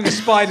aside from having a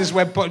spider's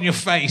web put on your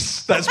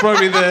face, that's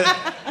probably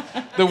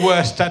the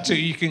worst tattoo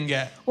you can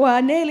get. Well,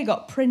 I nearly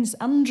got Prince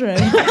Andrew.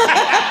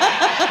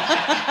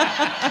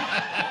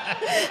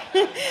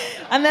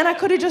 And then I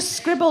could have just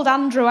scribbled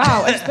Andrew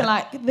out and just been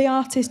like, the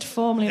artist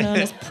formerly known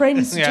as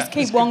Prince, just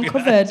keep one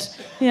covered. Nice.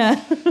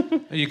 Yeah.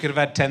 You could have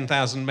had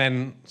 10,000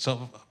 men sort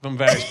of from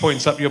various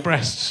points up your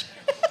breasts.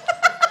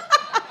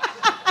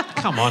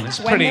 Come on, it's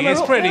pretty good.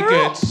 It's pretty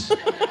good.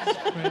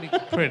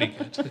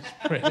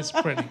 It's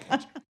pretty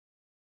good.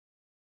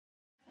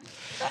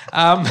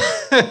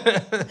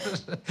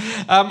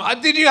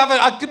 Did you have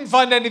I couldn't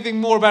find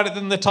anything more about it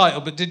than the title,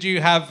 but did you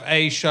have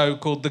a show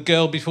called The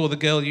Girl Before the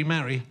Girl You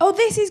Marry? Oh,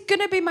 this is going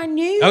to be my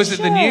new show. Oh, is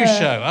it the new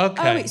show?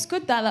 Okay. Oh, it's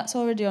good that's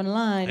already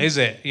online. Is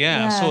it?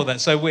 Yeah. I saw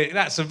that. So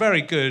that's a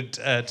very good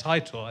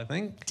title, I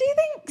think. Do you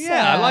think so?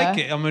 Yeah, I like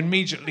it. I'm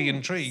immediately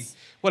intrigued.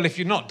 Well, if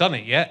you've not done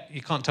it yet,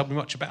 you can't tell me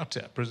much about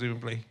it,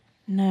 presumably.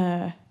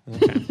 No.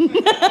 Okay.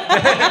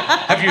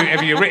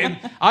 have you written?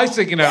 I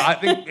think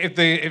if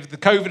the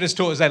COVID has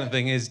taught us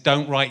anything, is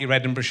don't write your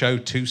Edinburgh show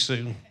too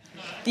soon.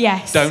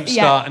 Yes. Don't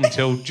start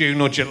until June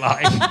or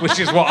July, which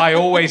is what I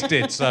always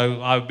did.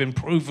 So I've been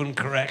proven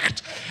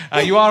correct.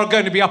 You are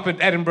going to be up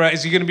at Edinburgh.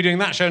 Is you going to be doing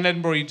that show in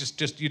Edinburgh? Or you're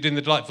you're doing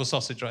the Delightful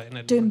Sausage, right? In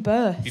Edinburgh? Doing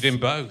both. You're doing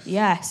both.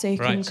 Yeah. So you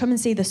can come and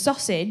see the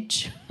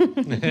Sausage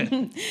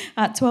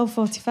at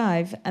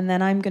 12:45, and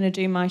then I'm going to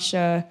do my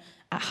show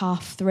at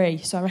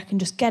 3:30. So I reckon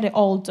just get it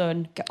all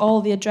done, get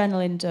all the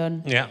adrenaline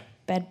done. Yeah.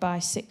 Bed by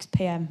 6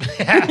 p.m.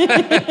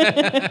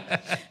 I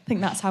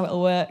think that's how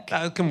it'll work.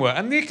 That can work,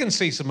 and you can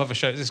see some other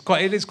shows.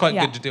 It is quite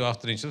good to do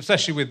afternoons,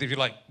 especially if you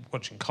like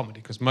watching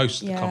comedy, because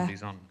most of the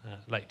comedy's on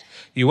late.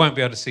 You won't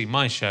be able to see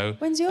my show.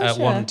 When's your show?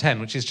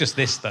 1:10, which is just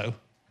this though.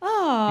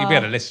 Oh. You'll be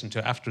able to listen to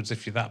it afterwards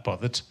if you're that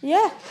bothered.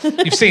 Yeah.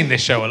 You've seen this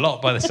show a lot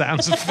by the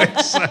sounds of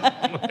things, so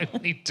you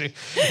won't need to.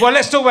 Well,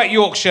 let's talk about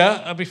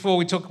Yorkshire before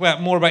we talk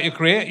more about your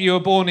career. You were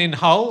born in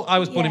Hull. I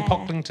was born in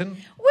Pocklington.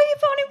 Were you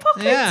born in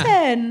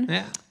Pocklington?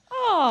 Yeah.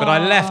 But I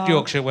left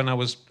Yorkshire when I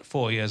was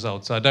 4 years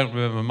old, so I don't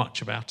remember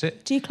much about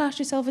it. Do you class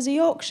yourself as a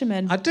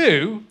Yorkshireman? I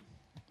do.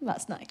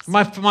 That's nice.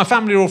 My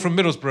family are all from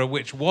Middlesbrough,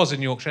 which was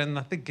in Yorkshire, and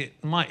I think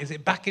is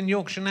it back in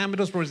Yorkshire now,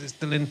 Middlesbrough, or is it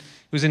still in... It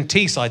was in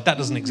Teesside. That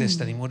doesn't exist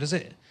anymore, does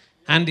it?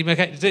 Andy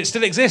McKay... Does it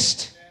still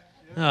exist?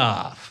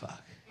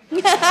 Fuck.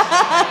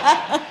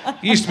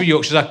 It used to be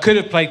Yorkshire. I could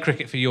have played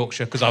cricket for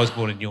Yorkshire, because I was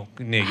born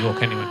near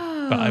York anyway.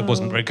 But I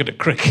wasn't very good at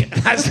cricket.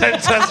 That's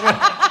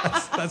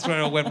where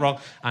it all went wrong.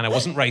 And I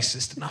wasn't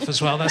racist enough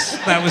as well.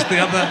 That was the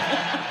other...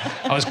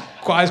 I was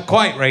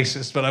quite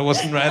racist, but I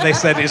wasn't... They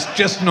said, it's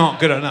just not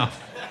good enough.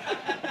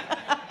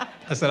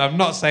 I said, I'm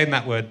not saying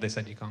that word. They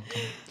said, you can't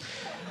come.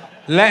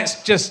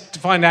 Let's just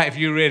find out if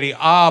you really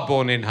are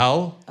born in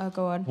Hull. Oh,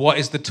 go on. What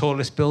is the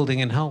tallest building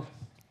in Hull?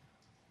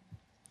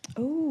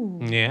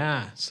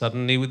 Yeah,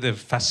 suddenly the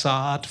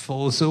facade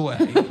falls away.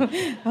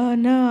 Oh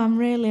no, I'm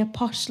really a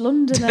posh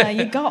Londoner.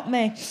 You got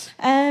me.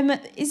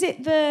 Is it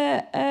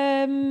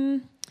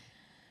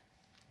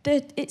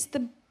it's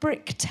the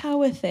brick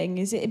tower thing?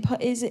 Is it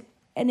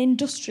an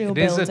industrial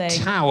building? It is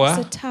a tower.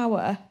 It's a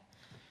tower.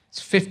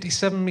 It's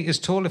 57 metres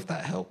tall, if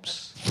that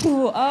helps.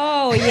 Ooh,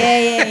 oh,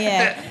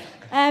 yeah.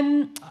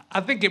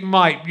 I think it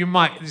might. You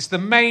might. It's the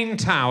main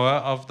tower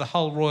of the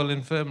Hull Royal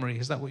Infirmary.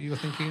 Is that what you were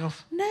thinking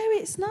of? No,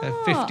 it's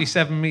not.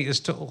 57 metres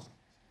tall.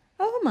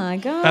 Oh, my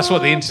God. That's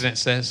what the internet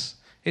says.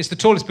 It's the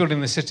tallest building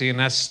in the city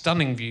and has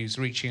stunning views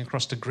reaching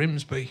across to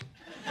Grimsby.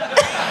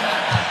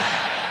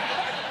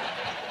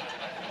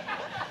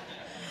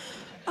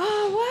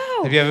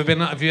 Have you ever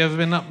been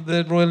up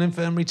the Royal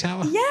Infirmary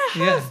Tower? Yeah, I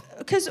have.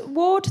 Because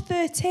Ward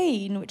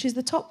 13, which is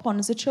the top one,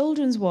 is a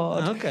children's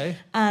ward. Okay.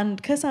 And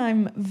because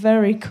I'm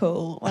very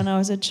cool, when I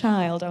was a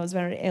child, I was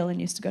very ill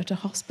and used to go to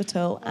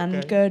hospital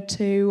and go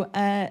to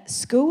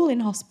school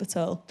in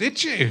hospital.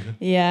 Did you?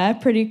 Yeah,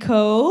 pretty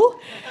cool.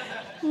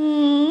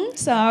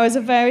 So I was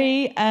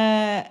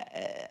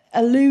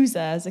a loser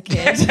as a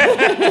kid.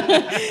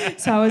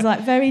 So I was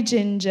like very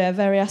ginger,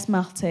 very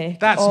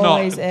asthmatic. That's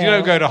always not. ill. You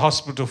don't go to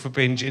hospital for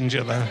being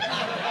ginger, though.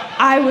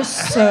 I was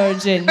so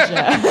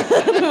ginger.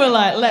 We were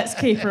like, let's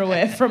keep her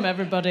away from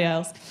everybody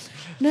else.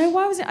 No,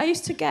 why was it? I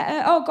used to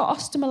get got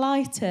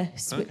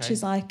osteomyelitis, which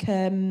is like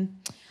I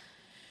mean,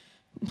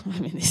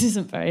 this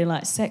isn't very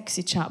like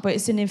sexy chat, but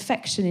it's an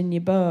infection in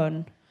your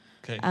bone.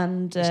 Okay.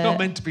 And it's not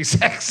meant to be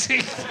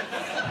sexy.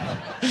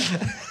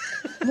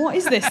 What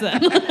is this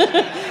then?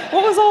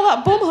 What was all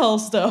that bumhole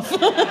stuff?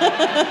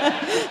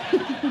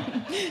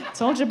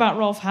 Told you about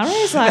Rolf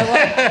Harris. Like,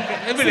 what?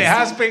 I mean, it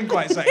has been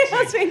quite sexy. It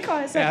has been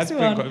quite sexy. It has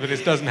been quite, but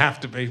it doesn't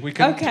have to be. We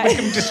can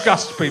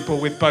discuss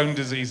people with bone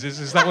diseases.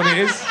 Is that what it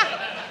is?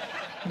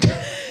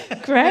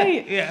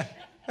 Great. Yeah.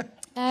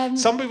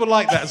 Some people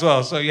like that as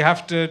well, so you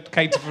have to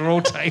cater for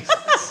all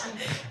tastes.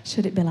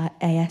 Should it be like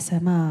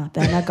ASMR?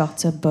 Then I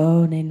got a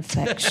bone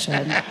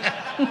infection.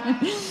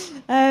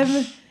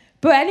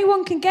 But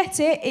anyone can get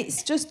it.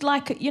 It's just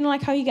like, you know,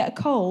 like how you get a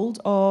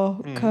cold or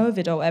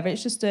COVID or whatever.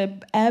 It's just a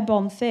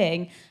airborne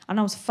thing. And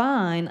I was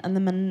fine. And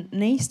then my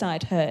knee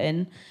started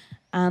hurting.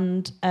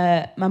 And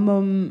my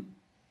mum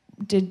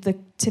did the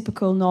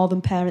typical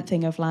northern parent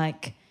thing of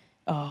like,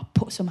 oh,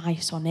 put some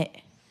ice on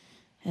it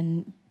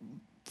and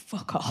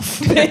fuck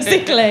off,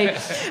 basically.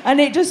 And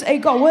it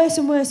got worse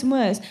and worse and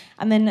worse.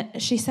 And then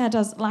she said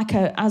as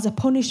a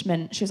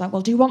punishment, she was like,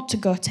 well, do you want to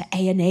go to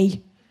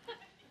A&E?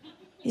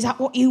 Is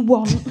that what you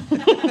want?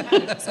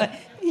 It's like,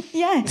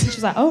 yes. And she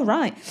was like, oh,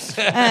 right.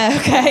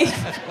 Okay,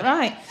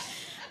 right.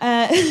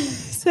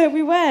 So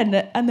we went,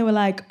 and they were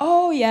like,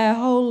 oh, yeah,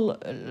 whole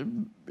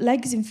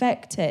leg's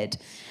infected.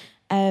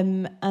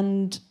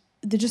 And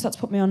they just had to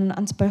put me on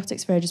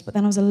antibiotics for ages, but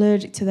then I was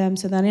allergic to them,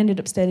 so then I ended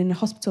up staying in the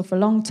hospital for a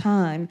long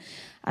time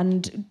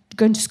and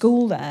going to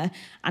school there.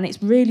 And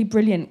it's really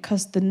brilliant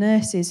because the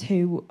nurses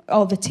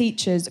the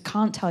teachers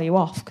can't tell you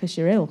off because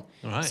you're ill.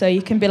 Right. So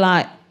you can be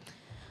like,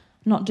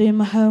 not doing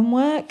my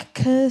homework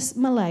because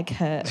my leg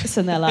hurts.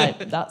 And they're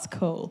like, that's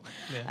cool.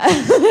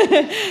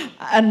 Yeah.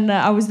 And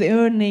I was the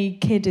only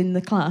kid in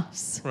the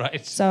class.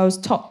 Right. So I was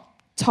top.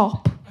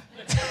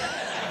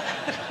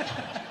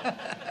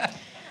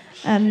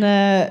 And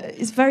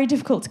it's very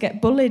difficult to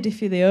get bullied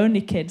if you're the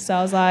only kid. So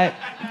I was like,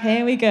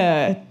 here we go.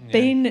 Yeah.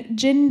 Being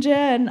ginger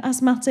and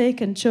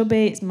asthmatic and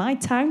chubby, it's my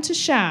time to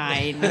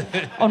shine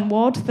on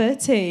Ward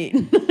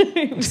 13.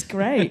 It was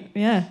great,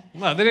 yeah.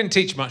 Well, they didn't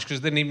teach much because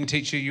they didn't even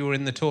teach you were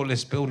in the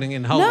tallest building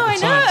in Hull no, at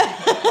the time.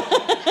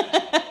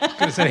 I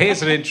could have said,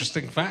 here's an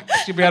interesting fact.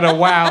 You'd be able to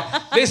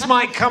wow. This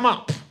might come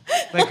up,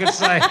 they could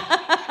say.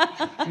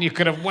 And you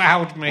could have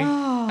wowed me.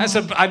 Oh. That's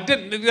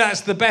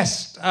the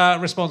best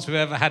response we've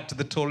ever had to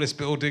the tallest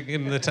building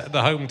in the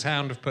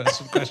hometown of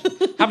Person Question.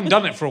 Haven't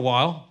done it for a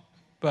while,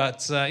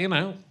 but you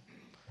know,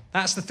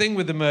 that's the thing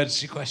with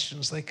emergency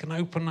questions. They can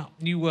open up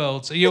new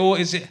worlds. How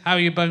are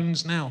your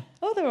bones now?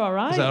 Oh, they're all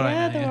right.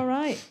 They're all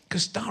right.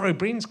 Because Dar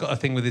O'Brien's got a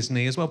thing with his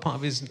knee as well. Part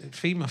of his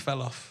femur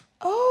fell off.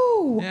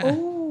 Oh. Yeah.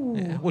 Oh.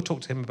 Yeah. We'll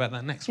talk to him about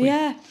that next week.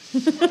 Yeah. You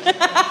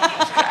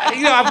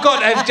know,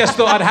 I just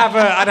thought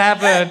I'd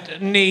have a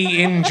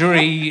knee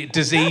injury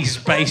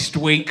disease-based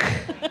week.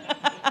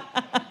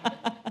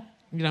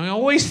 You know, I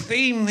always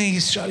theme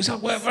these shows. I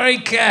work very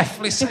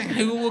carefully, saying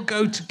who will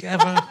go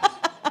together.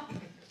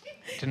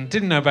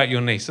 Didn't know about your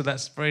knee, so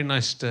that's very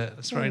nice to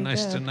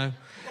know.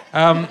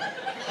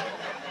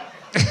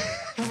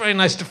 Very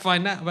nice to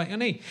find out about your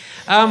knee.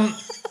 And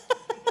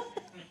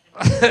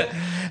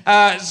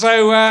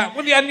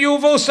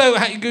you've also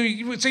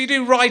so you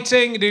do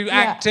writing, you do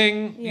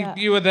acting. Yeah.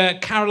 You were the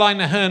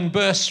Carolina Hearn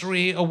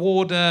Bursary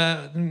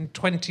Awarder in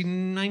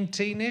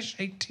 2019-ish,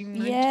 18,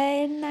 19?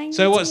 Yeah, 19.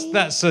 So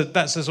that's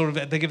a sort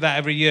of, they give that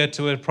every year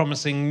to a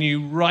promising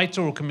new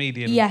writer or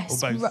comedian?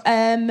 Yes. Or both?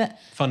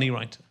 Funny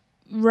writer.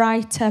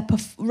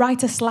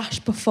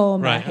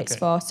 Writer/performer. Right, It's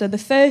for. So the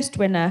first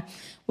winner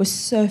was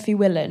Sophie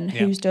Willan,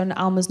 who's done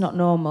Alma's Not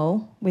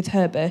Normal with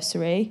her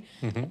bursary.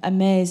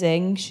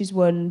 Amazing. She's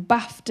won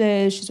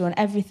BAFTAs, she's won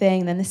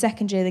everything. And then the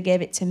second year they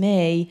gave it to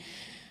me,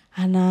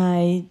 and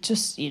I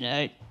just,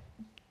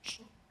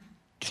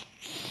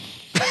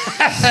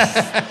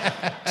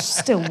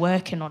 still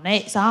working on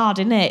it. It's hard,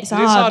 isn't it? It's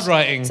hard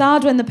writing. It's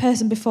hard when the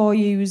person before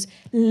you's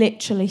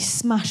literally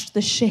smashed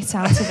the shit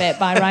out of it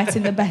by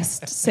writing the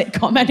best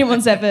sitcom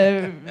anyone's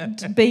ever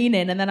been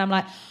in, and then I'm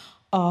like,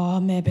 oh,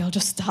 maybe I'll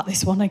just start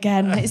this one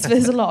again.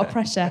 There's a lot of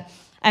pressure.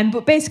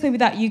 But basically with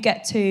that, you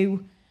get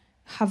to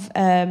have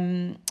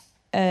a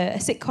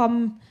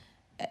sitcom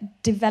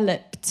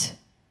developed.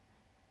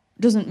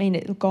 Doesn't mean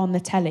it'll go on the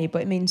telly,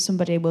 but it means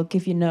somebody will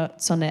give you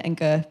notes on it and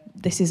go,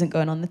 this isn't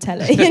going on the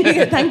telly. And you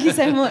go, thank you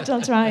so much,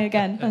 I'll try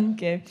again,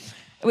 thank you.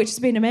 Which has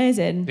been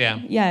amazing.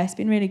 Yeah, it's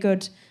been really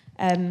good.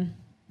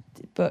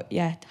 But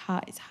yeah,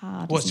 it's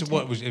hard. Did you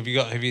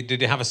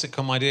have a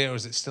sitcom idea, or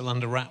is it still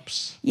under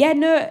wraps? Yeah,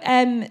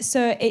 no.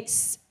 So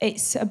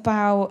it's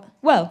about,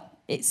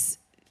 it's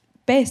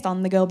based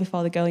on The Girl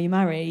Before the Girl You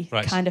Marry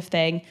kind of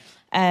thing.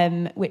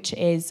 Which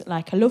is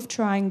like a love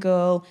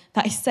triangle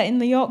that is set in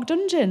the York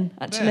Dungeon,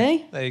 actually.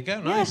 Yeah, there you go,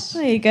 nice.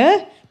 Yeah, there you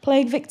go.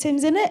 Plague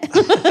victims in it.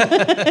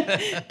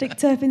 Dick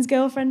Turpin's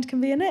girlfriend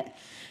can be in it.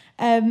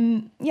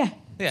 So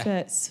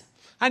it's...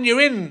 And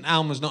you're in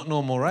Alma's Not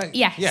Normal, right?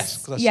 Yes. Yes,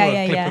 because I saw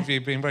a clip of you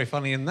being very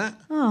funny in that.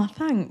 Oh,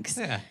 thanks.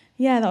 Yeah.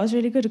 Yeah, that was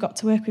really good. I got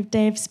to work with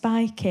Dave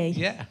Spikey.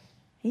 Yeah.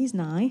 He's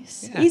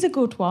nice. Yeah. He's a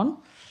good one.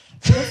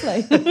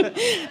 Lovely.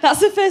 That's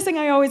the first thing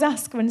I always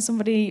ask when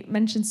somebody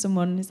mentions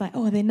someone. It's like,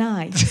 oh, are they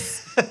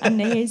nice? And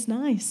he is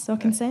nice, so I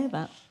can say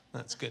that.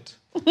 That's good.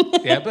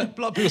 Yeah, but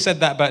a lot of people said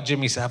that about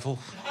Jimmy Savile.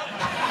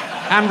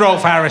 And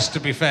Rolf Harris, to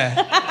be fair.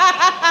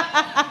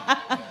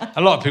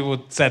 A lot of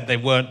people said they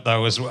weren't,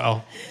 though, as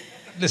well.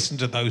 Listen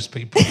to those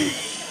people.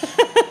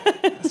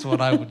 That's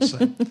what I would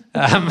say.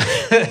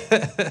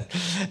 Right,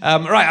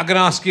 I'm going to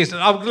ask you.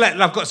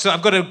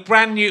 I've got a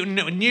brand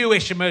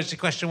newish emergency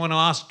question I want to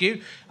ask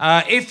you.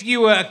 If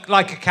you were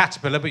like a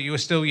caterpillar, but you were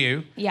still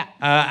you,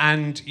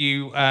 and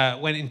you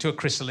went into a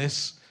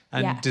chrysalis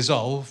and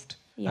dissolved,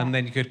 and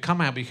then you could come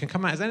out, but you can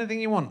come out as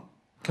anything you want.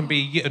 It can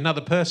be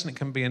another person, it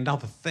can be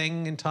another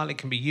thing entirely, it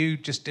can be you,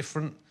 just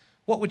different.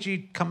 What would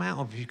you come out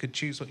of if you could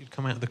choose what you'd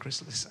come out of the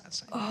chrysalis?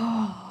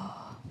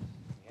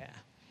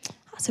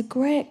 That's a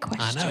great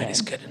question. I know, it's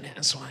good, isn't it?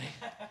 That's why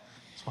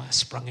I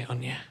sprung it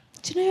on you.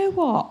 Do you know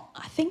what?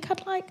 I think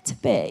I'd like to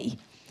be...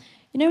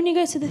 when you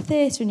go to the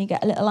theatre and you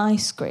get a little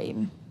ice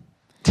cream,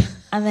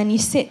 and then you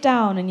sit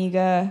down and you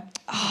go,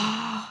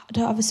 I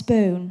don't have a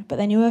spoon, but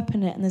then you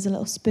open it and there's a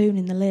little spoon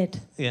in the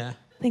lid. Yeah.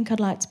 I think I'd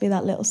like to be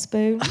that little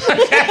spoon.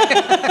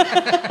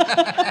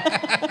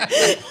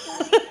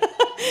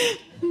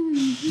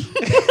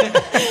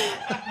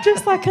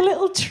 Just like a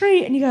little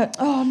treat, and you go,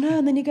 oh no,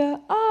 and then you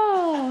go,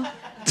 oh...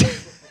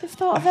 They've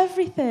thought of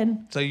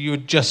everything. So you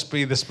would just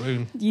be the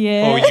spoon?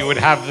 Yeah. Or you would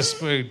have the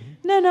spoon?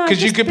 No.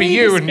 Because you could be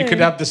you and you could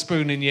have the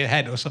spoon in your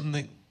head or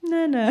something.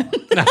 No.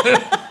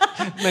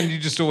 Then you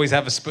just always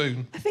have a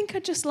spoon. I think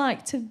I'd just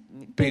like to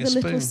be the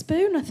little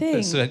spoon, I think.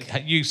 It's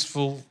a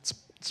useful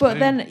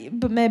spoon.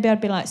 But maybe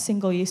I'd be like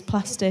single-use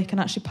plastic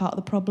and actually part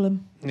of the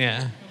problem.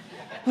 Yeah.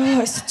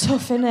 Oh, it's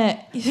tough, isn't it?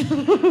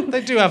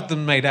 They do have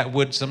them made out of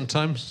wood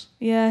sometimes.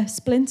 Yeah,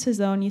 splinters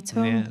on your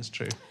tongue. Yeah, that's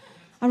true.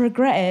 I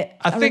regret it.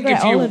 I think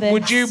if you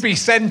would you be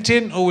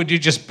sentient, or would you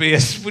just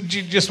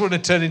want to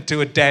turn into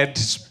a dead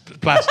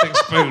plastic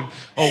spoon,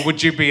 or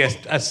would you be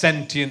a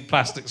sentient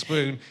plastic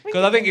spoon?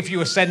 Because I think if you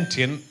were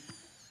sentient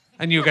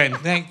and you were going,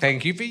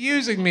 thank you for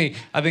using me,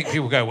 I think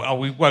people go, oh,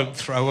 we won't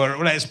throw her.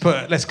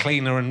 Let's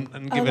clean her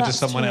and give her to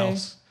someone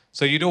else.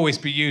 So you'd always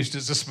be used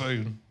as a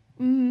spoon,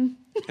 and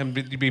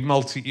you'd be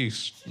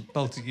multi-used.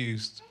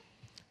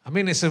 I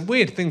mean, it's a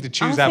weird thing to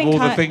choose out of all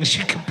the things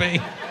you could be.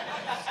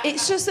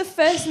 It's just the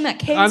first thing that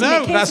came to me. I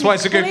know, that's why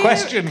it's a good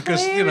question.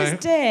 Because as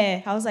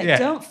day. I was like,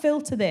 don't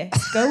filter this.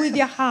 Go with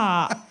your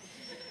heart.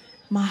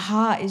 My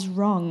heart is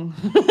wrong.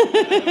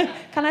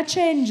 Can I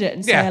change it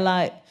and say,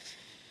 like,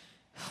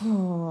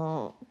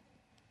 a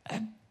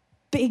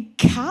big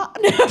cat?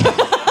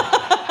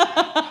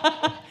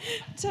 I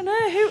don't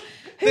know. Who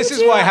this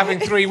is why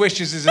having 3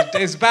 wishes is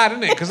bad,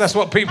 isn't it? Because that's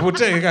what people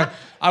do. You go,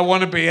 I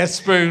want to be a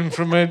spoon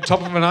from the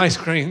top of an ice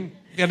cream.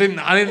 I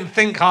didn't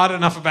think hard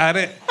enough about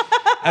it.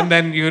 And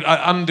then you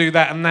undo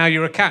that, and now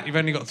you're a cat. You've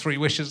only got 3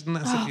 wishes, and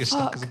that's it. You're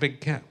stuck as a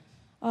big cat.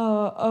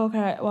 Oh,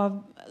 okay.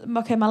 Well,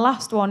 okay. My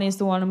last one is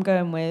the one I'm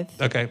going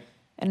with. Okay.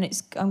 And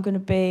I'm going to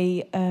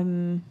be.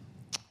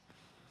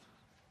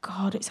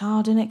 God, it's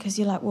hard, isn't it? Because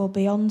you're like, well,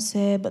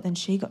 Beyonce, but then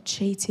she got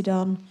cheated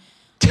on.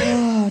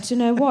 Oh, do you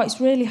know what?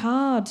 It's really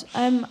hard.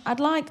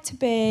 I'd like to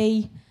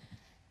be.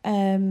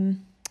 No,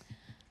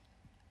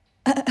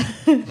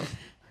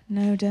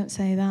 don't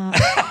say that.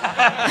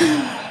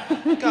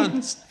 Go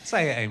on,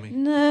 say it, Amy.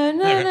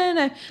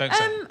 No. Don't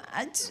say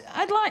it.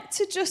 I'd like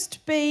to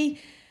just be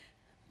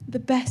the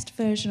best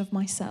version of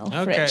myself,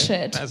 okay,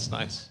 Richard. That's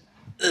nice.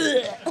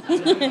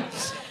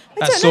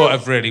 That's sort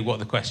of really what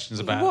the question's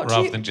about,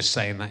 rather than just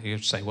saying that. You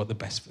have to say what the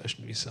best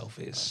version of yourself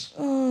is.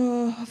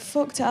 Oh, I've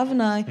fucked it,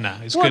 haven't I? No,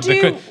 it's what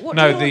good. Do you, what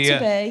do you want to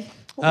be?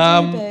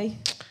 What would you be?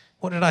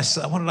 What did I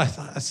say? What did I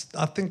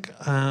I think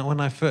when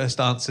I first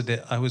answered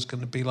it, I was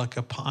going to be like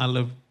a pile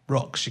of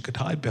rocks you could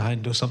hide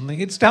behind or something.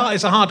 It's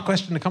a hard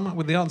question to come up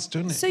with the answer to,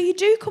 isn't it? So you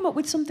do come up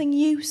with something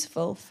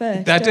useful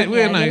first, don't you?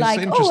 You're like,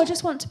 I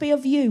just want to be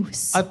of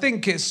use. I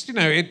think it's,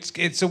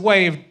 it's a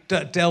way of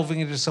delving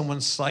into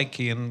someone's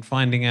psyche and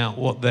finding out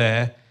what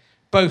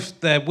both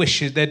their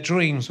wishes, their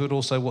dreams, but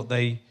also what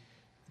they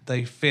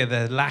fear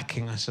they're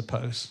lacking, I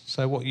suppose.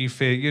 So what you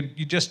fear,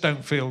 you just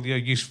don't feel you're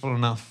useful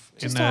enough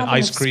in an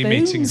ice cream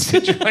eating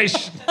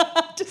situation.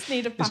 Just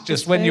need a pack It's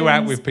just of when you're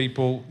out spoons. with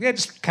people,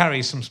 just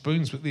carry some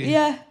spoons with you.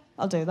 Yeah,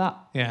 I'll do that.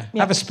 Yeah.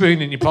 Have a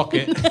spoon in your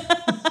pocket.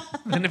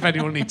 And if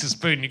anyone needs a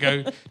spoon, you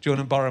go, do you want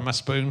to borrow my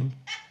spoon?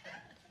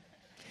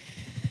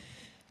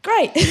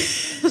 Great.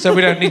 So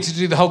we don't need to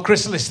do the whole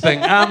chrysalis thing.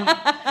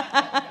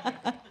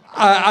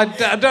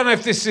 I don't know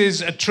if this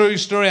is a true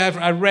story.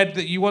 I read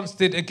that you once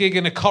did a gig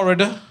in a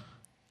corridor.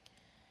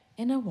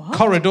 In a what?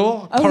 Corridor.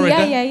 Oh,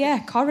 corridor. yeah.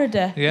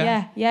 Corridor.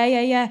 Yeah.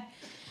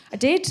 I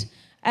did.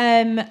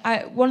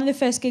 One of the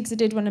first gigs I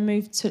did when I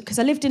moved to... Because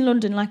I lived in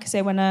London, like I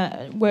say, when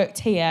I worked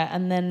here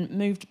and then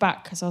moved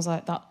back because I was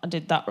like, I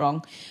did that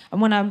wrong.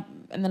 And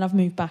then I've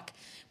moved back.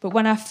 But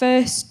when I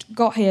first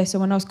got here, so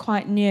when I was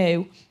quite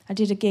new, I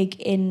did a gig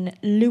in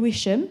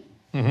Lewisham.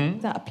 Mm-hmm.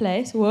 Is that a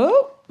place?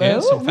 Whoa. Yeah,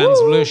 some fans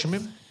of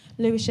Lewisham.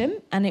 Lewisham,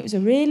 and it was a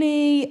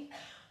really,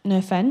 no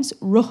offence,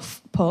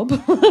 rough pub.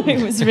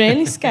 It was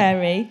really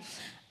scary.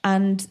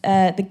 And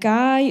the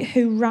guy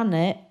who ran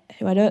it,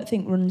 who I don't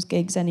think runs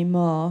gigs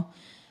anymore,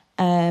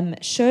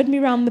 showed me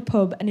around the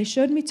pub, and he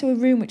showed me to a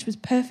room which was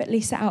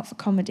perfectly set out for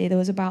comedy. There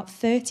was about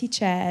 30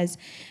 chairs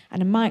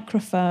and a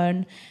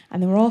microphone,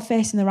 and they were all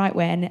facing the right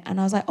way. And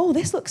I was like, oh,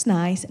 this looks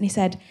nice. And he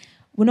said,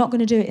 we're not going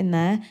to do it in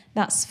there.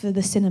 That's for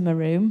the cinema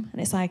room.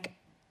 And it's like,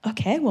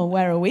 okay, well,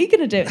 where are we going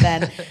to do it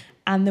then?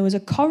 And there was a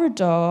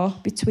corridor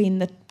between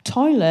the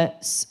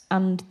toilets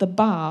and the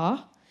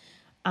bar,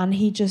 and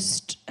he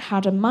just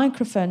had a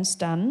microphone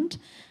stand,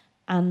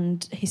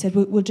 and he said,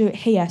 we'll do it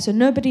here. So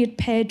nobody had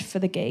paid for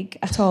the gig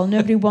at all.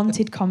 Nobody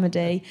wanted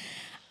comedy.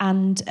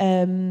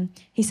 And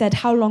he said,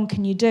 how long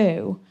can you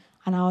do?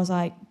 And I was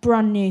like,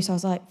 brand new. So I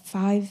was like,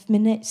 5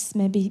 minutes,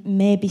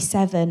 maybe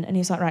 7. And he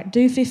was like, right,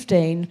 do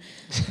 15.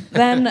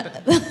 Then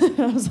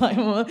I was like,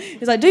 well,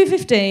 he's like, do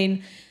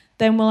 15.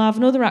 Then we'll have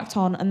another act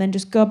on and then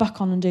just go back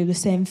on and do the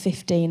same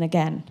 15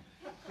 again.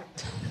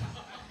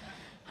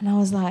 And I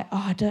was like,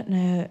 I don't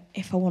know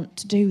if I want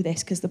to do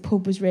this because the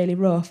pub was really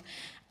rough.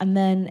 And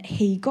then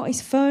he got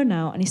his phone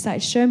out and he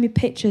started showing me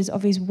pictures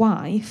of his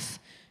wife,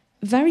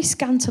 very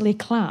scantily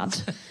clad.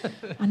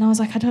 And I was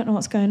like, I don't know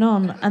what's going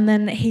on. And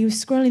then he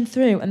was scrolling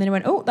through and then he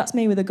went, oh, that's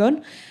me with a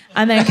gun.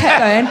 And then kept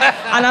going.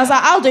 And I was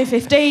like, I'll do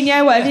 15,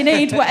 yeah, whatever you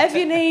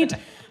need.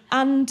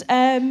 And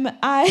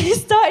I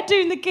started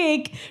doing the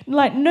gig,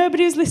 like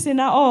nobody was listening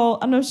at all,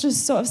 and I was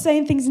just sort of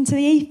saying things into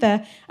the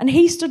ether, and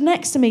he stood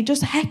next to me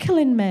just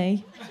heckling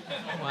me.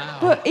 Wow.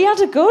 But he had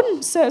a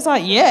gun, so it's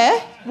like, yeah,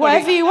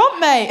 whatever you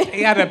want, mate.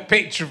 He had a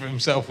picture of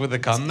himself with a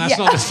gun. That's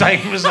not the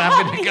same as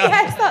having a gun.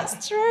 Yes,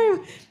 that's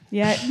true.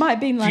 Yeah, it might have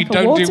been like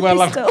a water pistol. If you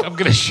don't do well, I'm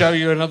going to show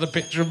you another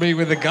picture of me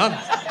with a gun.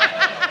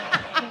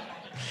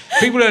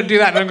 People don't do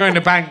that. Don't go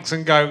into banks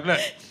and go, look,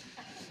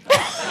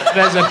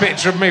 there's a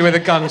picture of me with a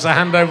gun, so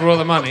hand over all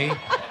the money.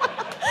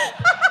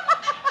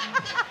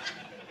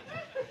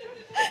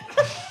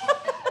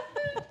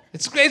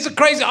 It's a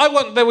crazy...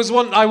 There was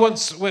one... I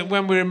once...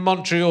 When we were in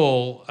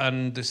Montreal,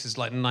 and this is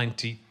like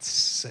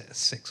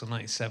 96 or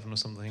 97 or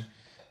something,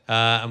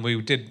 and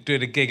we did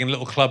a gig in a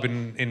little club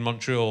in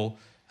Montreal,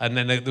 and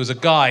then there was a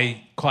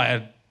guy, quite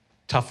a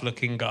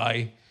tough-looking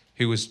guy,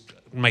 who was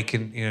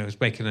making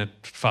a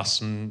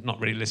fuss and not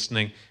really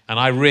listening, and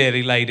I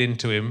really laid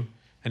into him,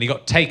 and he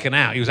got taken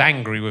out. He was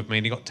angry with me,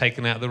 and he got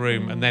taken out of the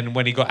room, and then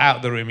when he got out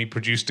of the room, he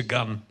produced a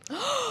gun.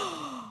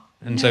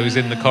 And so he was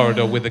in the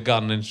corridor with a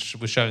gun and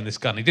was showing this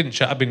gun. He didn't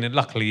show... I mean,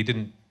 luckily he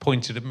didn't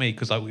point it at me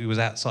because he was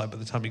outside by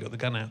the time he got the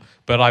gun out.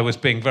 But I was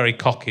being very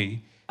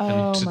cocky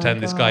and to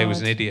turn this guy who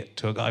was an idiot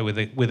to a guy with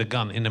a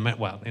gun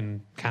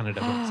in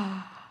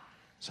Canada.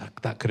 So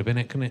that could have been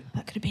it, couldn't it?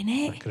 That could have been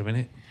it. That could have been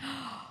it.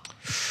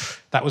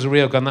 That was a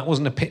real gun. That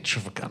wasn't a picture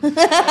of a gun.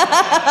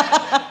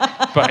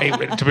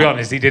 But to be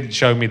honest, he didn't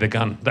show me the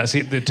gun. That's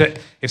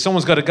it. If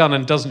someone's got a gun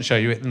and doesn't show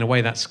you it, in a way,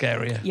 that's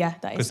scarier. Yeah,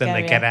 that is scarier. Because then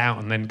they get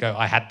out and then go,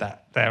 I had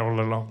that there all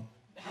along.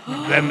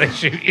 Then they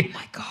shoot you. Oh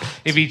my God.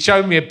 If he'd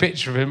shown me a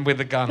picture of him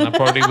with a gun, I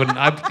probably wouldn't...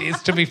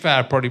 to be fair,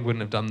 I probably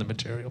wouldn't have done the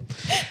material.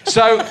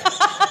 So...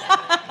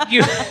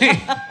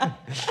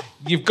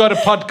 You've got a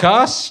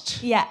podcast.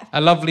 Yeah.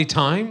 A Lovely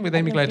Time with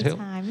Amy Gledhill.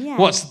 Yeah.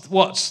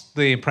 What's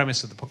the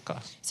premise of the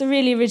podcast? It's a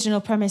really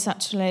original premise,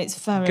 actually. It's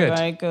very,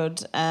 very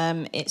good.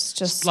 It's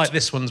just... Like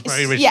this one's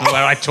very original,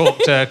 where I talk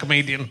to a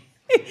comedian.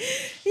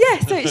 Yeah,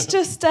 so it's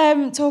just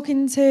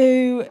talking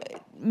to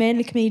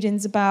mainly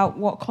comedians about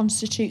what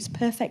constitutes a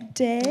perfect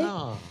day.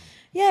 Oh.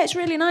 Yeah, it's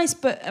really nice.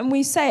 And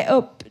we set it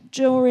up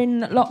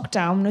during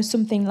lockdown as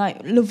something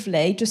like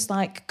lovely, just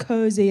like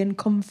cosy and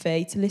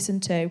comfy to listen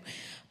to.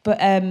 But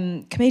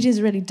comedians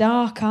are really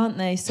dark, aren't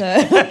they? So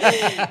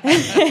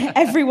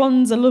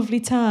everyone's a lovely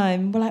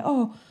time. We're like,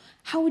 oh,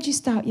 how would you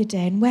start your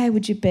day and where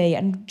would you be?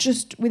 And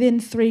just within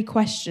 3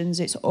 questions,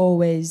 it's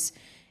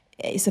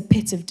a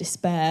pit of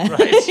despair.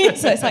 Right.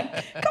 So it's like,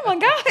 come on,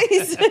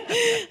 guys,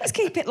 let's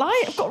keep it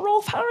light. I've got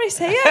Rolf Harris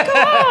here.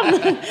 Come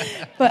on.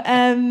 But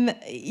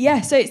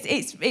so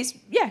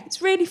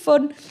it's really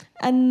fun,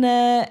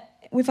 and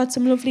we've had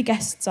some lovely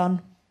guests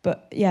on.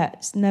 But yeah,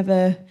 it's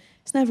never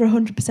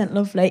 100%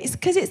 lovely. It's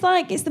because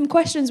it's them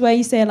questions where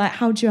you say like,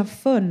 how do you have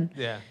fun?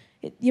 Yeah.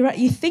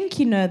 You think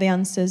you know the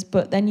answers,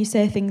 but then you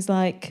say things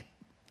like,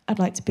 I'd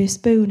like to be a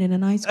spoon in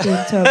an ice cream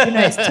tub.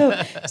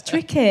 It's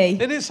tricky.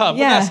 It is hard,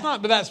 yeah. but that's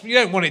not. But you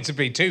don't want it to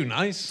be too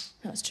nice.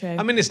 That's true.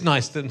 I mean, it's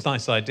nice. It's a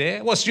nice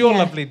idea. What's your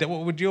lovely?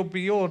 What would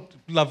be your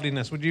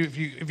loveliness? Would you,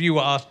 if you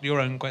were asked your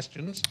own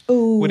questions,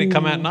 Ooh. Would it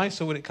come out nice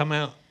or would it come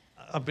out?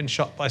 I've been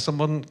shot by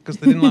someone because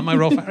they didn't like my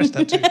Rolf Harris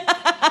tattoo.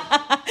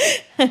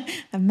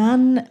 A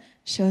man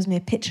shows me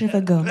a picture of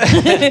a gun.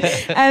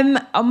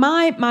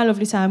 My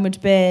lovely time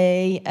would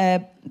be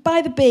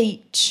by the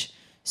beach.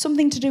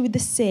 Something to do with the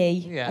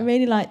sea. Yeah. I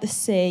really like the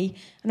sea,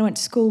 and I went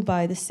to school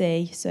by the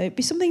sea. So it'd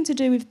be something to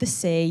do with the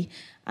sea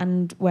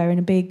and wearing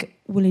a big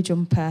woolly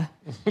jumper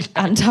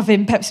and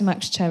having Pepsi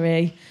Max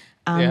cherry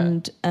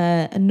and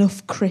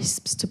enough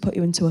crisps to put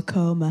you into a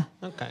coma.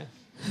 Okay.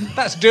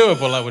 That's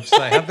doable, I would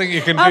say. I think you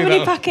can do that. How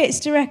many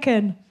packets do you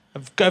reckon?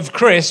 Of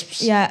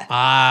crisps? Yeah.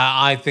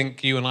 I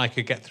think you and I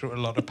could get through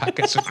a lot of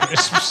packets of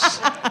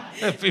crisps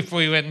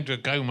before you went into a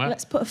coma.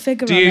 Let's put a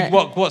figure on it.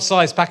 What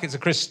size packets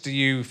of crisps do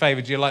you favour?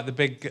 Do you like the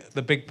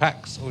big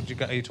packs, or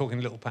are you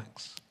talking little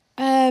packs?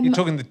 You're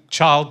talking the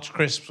child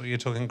crisps, or you're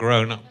talking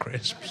grown-up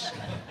crisps?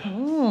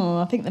 Oh,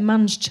 I think the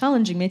man's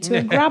challenging me to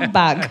a grab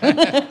bag.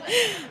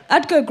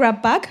 I'd go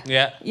grab bag.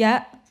 Yeah.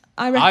 Yeah,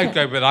 I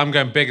reckon. I'm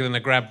going bigger than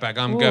a grab bag.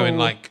 I'm going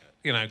like,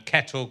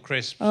 kettle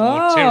crisps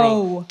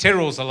or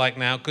Tyrrells are like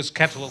now, because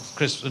kettle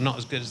crisps are not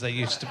as good as they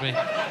used to be.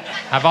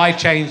 Have I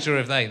changed or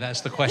have they?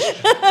 That's the question.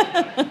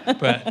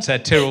 But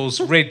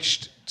Tyrrells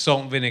ridged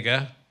salt and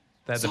vinegar.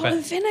 They're the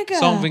best.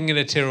 Salt and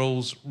vinegar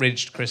Tyrrells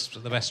ridged crisps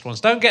are the best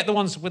ones. Don't get the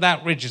ones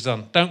without ridges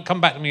on. Don't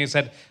come back to me and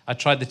said, I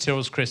tried the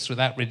Tyrrells crisps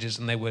without ridges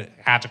and they were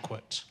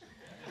adequate.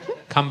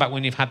 Come back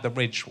when you've had the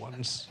ridged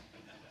ones.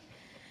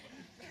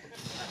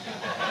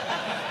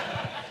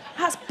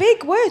 That's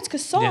big words,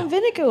 because salt and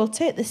vinegar will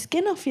take the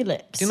skin off your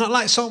lips. Do you not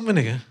like salt and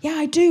vinegar? Yeah,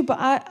 I do, but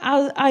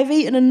I've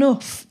eaten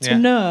enough to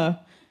know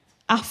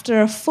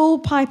after a full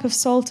pipe of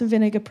salt and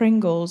vinegar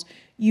Pringles,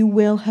 you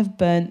will have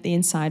burnt the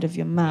inside of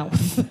your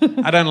mouth.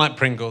 I don't like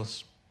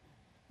Pringles.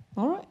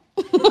 All right.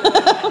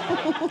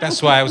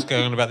 That's why I was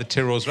going on about the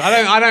Tyrrells.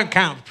 I don't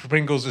count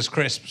Pringles as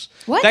crisps.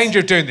 What? Danger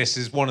of doing this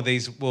is one of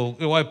these.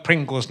 Why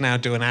Pringles now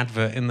do an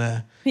advert in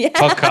their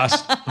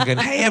podcast? I'm going,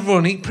 hey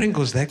everyone, eat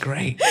Pringles. They're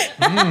great.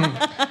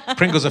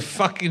 Pringles are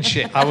fucking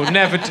shit. I'll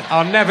never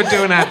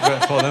do an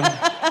advert for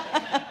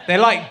them. They're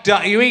like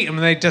you eat them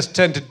and they just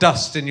turn to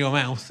dust in your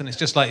mouth, and it's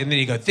just like, and then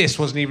you go, this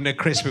wasn't even a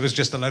crisp. It was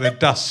just a load of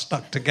dust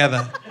stuck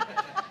together,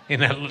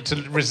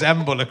 to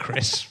resemble a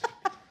crisp,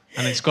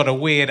 and it's got a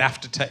weird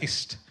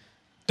aftertaste.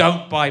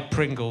 Don't buy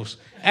Pringles.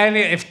 And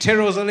if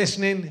Tyrrells are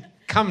listening,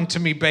 come to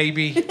me,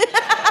 baby.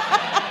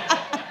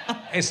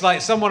 It's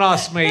like someone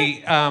asked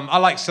me, I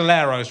like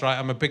Soleros, right?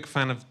 I'm a big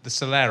fan of the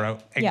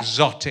Solero.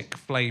 Exotic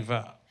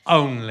flavour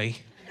only.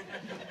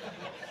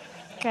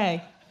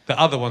 Okay. The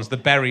other ones, the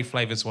berry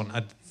flavours one,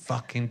 are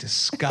fucking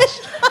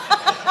disgusting.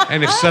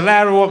 And if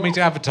Solero want me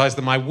to advertise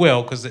them, I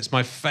will, because it's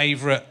my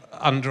favourite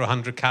under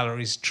 100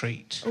 calories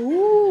treat.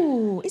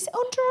 Ooh, is it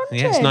under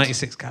 100? Yeah, it's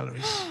 96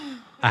 calories.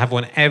 I have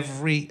one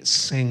every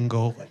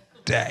single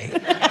day.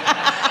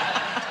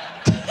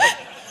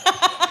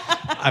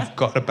 I've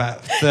got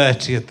about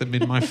 30 of them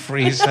in my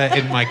freezer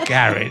in my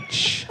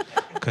garage,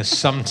 because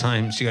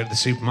sometimes you go to the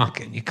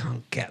supermarket and you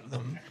can't get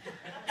them.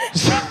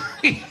 So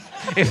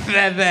if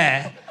they're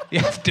there, you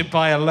have to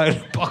buy a load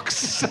of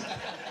boxes.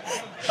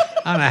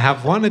 And I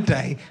have one a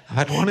day. I've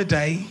had one a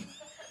day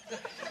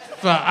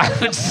for, I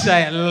would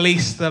say, at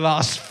least the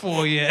last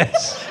 4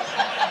 years.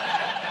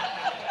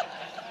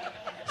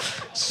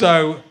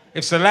 So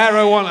if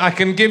Solero want, I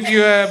can give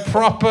you a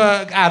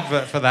proper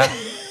advert for that.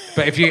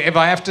 But if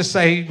I have to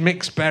say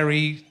mixed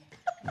berry,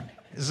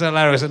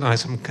 Soleros are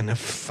nice, I'm gonna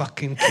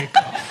fucking kick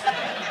off,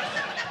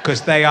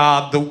 because they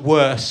are the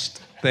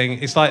worst thing.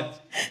 It's like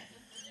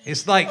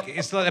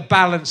a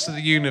balance to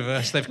the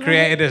universe. They've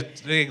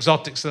created the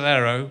exotic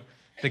Solero.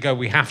 They go,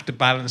 we have to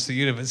balance the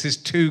universe. It's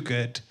too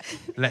good.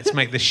 Let's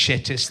make the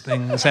shittest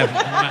things ever.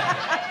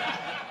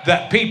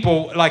 That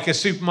people, like a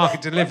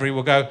supermarket delivery,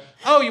 will go,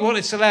 oh, you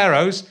wanted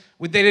Soleros?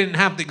 They didn't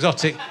have the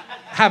exotic.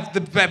 Have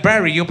the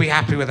berry, you'll be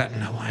happy with that.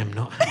 No, I am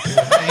not happy with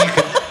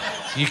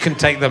that. You can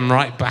take them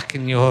right back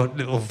in your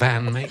little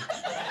van, mate.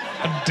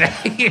 How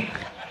dare you?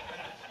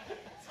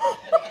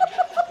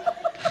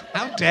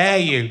 How dare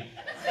you?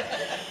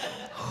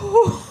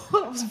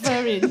 That was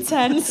very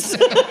intense.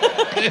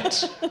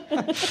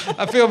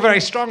 I feel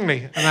very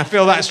strongly, and I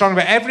feel that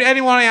strongly about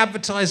anyone I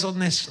advertise on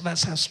this.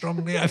 That's how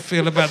strongly I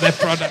feel about their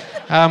product.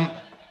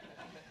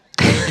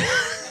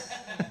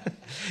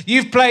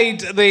 You've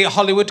played the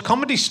Hollywood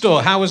Comedy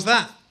Store. How was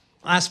that?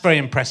 That's very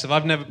impressive.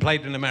 I've never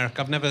played in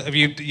America. I've never. Have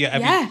you?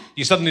 Yeah.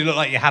 You suddenly look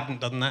like you hadn't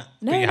done that.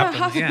 No, but you I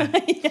have done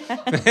haven't. it,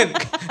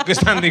 yeah. Because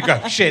suddenly you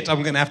go, shit,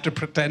 I'm going to have to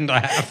pretend I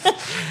have.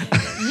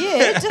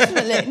 Yeah,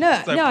 definitely.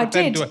 No, So no, I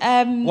did.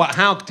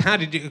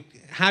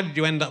 How did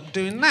you end up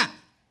doing that?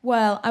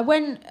 Well, I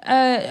went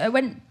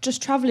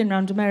just travelling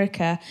around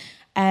America,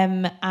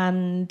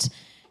 and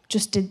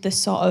just did the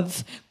sort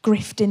of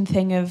grifting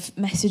thing of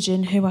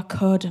messaging who I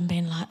could and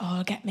being like,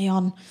 oh, get me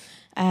on.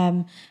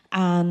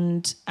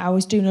 And I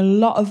was doing a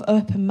lot of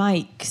open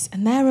mics,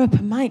 and their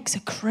open mics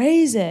are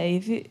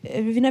crazy.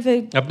 Have you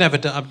never?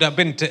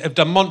 I've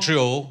done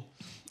Montreal,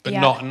 but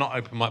not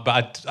open mic.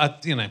 But I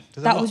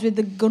that was with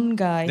the gun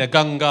guy. The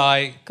gun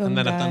guy, and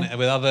then I've done it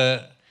with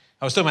other.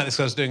 I was talking about this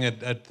because I was doing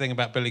a thing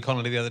about Billy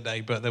Connolly the other day,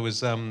 but there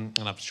was, and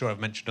I'm sure I've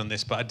mentioned on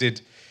this, but I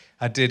did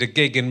a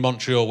gig in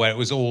Montreal where it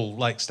was all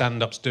like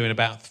stand-ups doing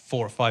about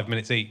 4 or 5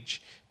 minutes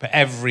each, but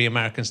every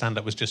American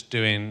stand-up was just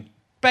doing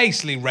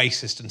basically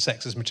racist and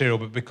sexist material,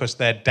 but because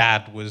their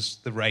dad was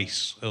the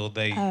race, or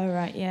they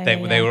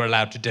were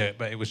allowed to do it,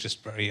 but it was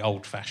just very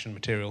old-fashioned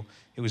material.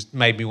 It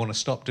made me want to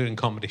stop doing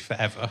comedy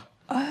forever.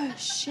 Oh,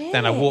 shit.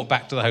 Then I walked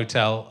back to the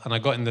hotel, and I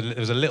got in there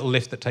was a little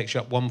lift that takes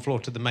you up one floor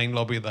to the main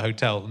lobby of the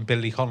hotel, and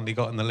Billy Connolly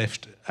got in the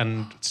lift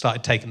and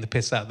started taking the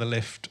piss out of the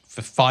lift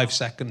for 5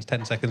 seconds,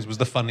 10 seconds. Was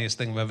the funniest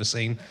thing I've ever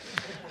seen.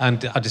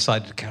 And I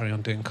decided to carry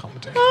on doing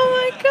comedy.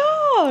 Oh, my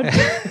God.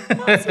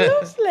 That's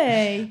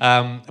lovely.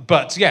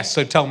 But, yes,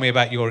 so tell me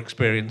about your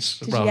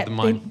experience rather than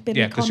mine.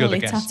 Billy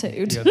Connolly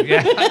tattooed?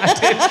 Yeah, I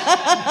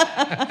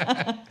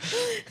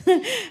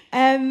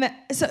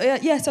did. So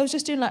I was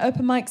just doing like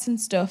open mics and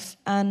stuff,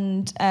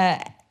 and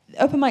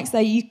open mics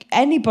there,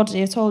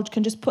 anybody at all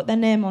can just put their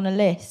name on a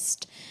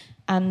list,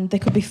 and there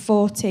could be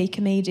 40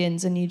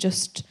 comedians, and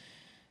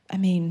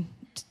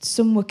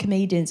some were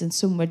comedians and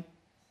some were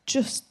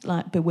just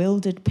like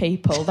bewildered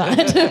people that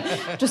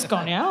had just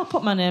gone, yeah, I'll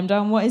put my name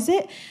down, what is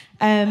it?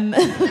 But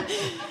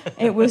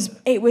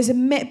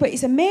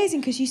it's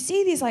amazing because you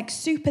see these like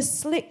super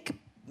slick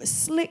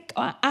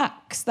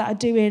acts that are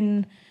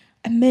doing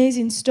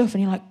amazing stuff,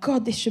 and you're like,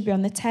 God, this should be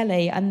on the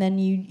telly. And then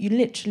you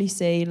literally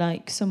see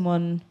like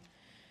someone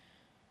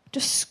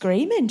just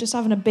screaming, just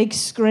having a big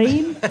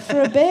scream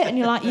for a bit, and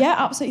you're like, yeah,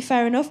 absolutely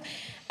fair enough.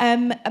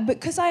 But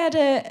because I had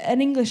an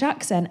English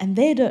accent, and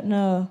they don't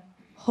know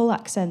Hull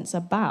accents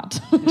are bad.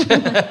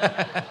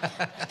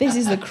 This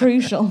is the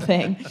crucial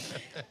thing.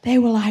 They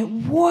were like,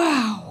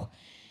 wow,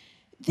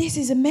 this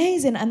is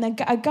amazing. And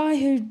a guy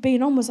who'd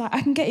been on was like,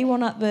 I can get you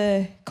on at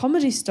the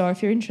Comedy Store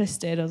if you're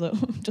interested. I was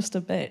like, just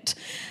a bit.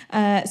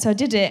 So I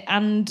did it,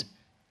 and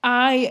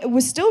I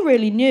was still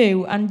really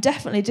new and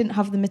definitely didn't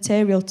have the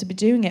material to be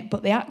doing it,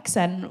 but the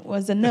accent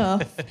was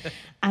enough.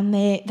 And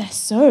they're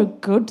so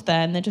good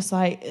there, and they're just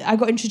like, I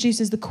got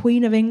introduced as the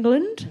Queen of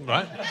England.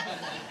 Right.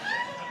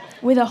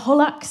 With a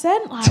Hull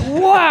accent. Like,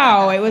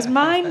 wow, it was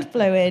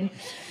mind-blowing.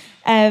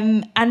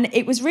 And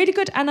it was really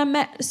good. And I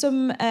met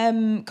some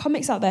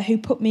comics out there who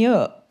put me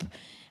up,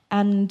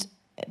 and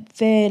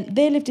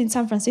they lived in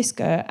San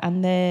Francisco,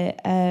 and there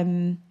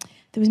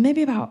was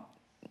maybe about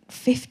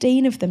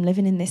 15 of them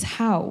living in this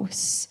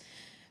house,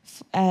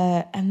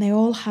 and they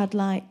all had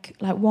like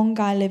one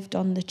guy lived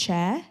on the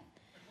chair,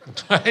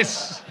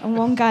 Nice. and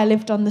one guy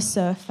lived on the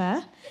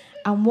sofa,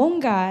 and one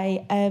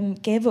guy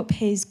gave up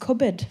his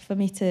cupboard for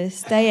me to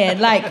stay in.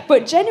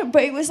 But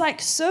it was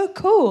like so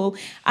cool.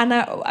 And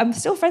I'm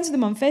still friends with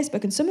them on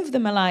Facebook, and some of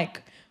them are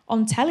like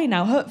on telly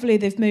now. Hopefully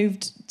they've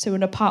moved to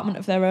an apartment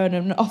of their own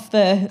and off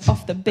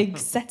the big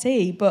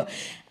settee. But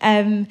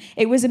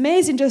it was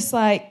amazing, just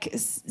like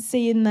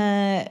seeing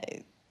their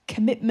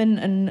commitment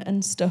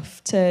and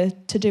stuff to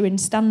doing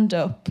stand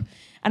up.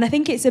 And I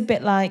think it's a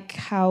bit like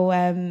how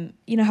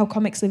how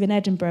comics live in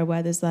Edinburgh,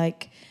 where there's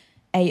like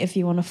 8 of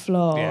you on a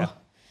floor. Yeah.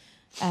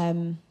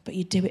 But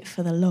you do it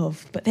for the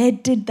love. But they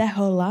did their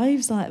whole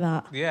lives like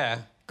that. Yeah.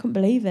 Couldn't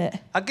believe it.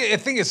 I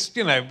think it's,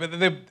 but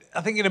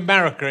I think in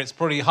America it's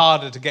probably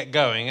harder to get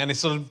going, and it's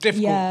sort of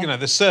difficult, Yeah.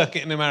 The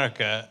circuit in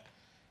America,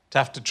 to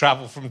have to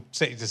travel from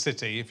city to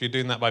city, if you're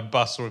doing that by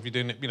bus or if you're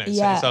doing it,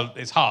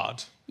 it's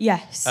hard.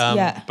 Yes,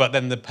 But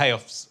then the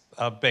payoffs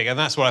are big, and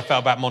that's what I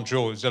felt about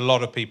Montreal. There's a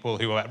lot of people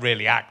who are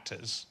really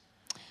actors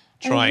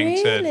trying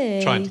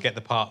to get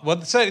the part.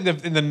 Well, certainly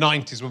in the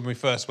 90s when we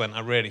first went, I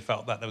really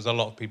felt that there was a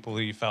lot of people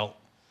who you felt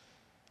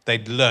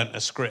they'd learnt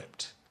a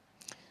script.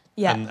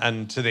 Yeah.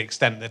 And to the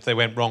extent that if they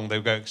went wrong, they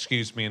would go,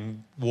 excuse me,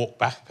 and walk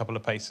back a couple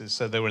of paces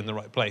so they were in the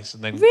right place.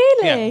 And then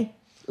Really? Yeah.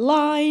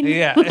 Line.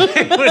 Yeah,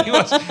 it really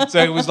was.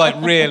 So it was like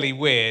really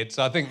weird.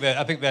 So I think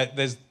that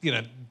there's,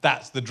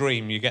 that's the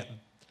dream. You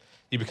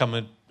become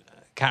a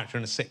character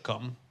in a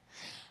sitcom.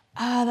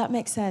 Ah, that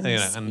makes sense.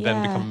 And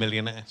then become a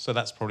millionaire. So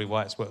that's probably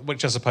why it's worked.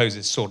 Which I suppose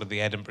is sort of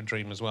the Edinburgh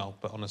dream as well,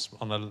 but on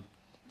a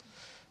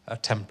a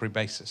temporary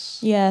basis.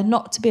 Yeah,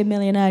 not to be a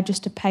millionaire,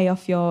 just to pay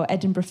off your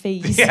Edinburgh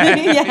fees. Yeah,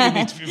 yeah. you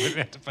need to be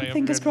millionaire to pay off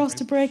Fingers your crossed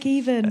to Edinburgh break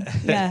even.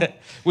 Yeah. fees.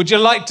 Would you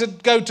like to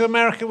go to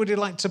America? Would you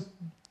like to?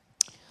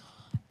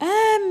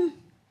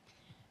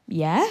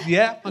 Yeah.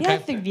 Yeah. Okay. Yeah, I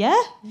think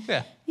yeah.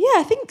 Yeah. Yeah,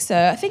 I think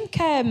so. I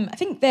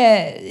think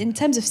they're, in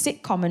terms of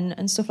sitcom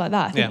and stuff like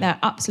that, I think they're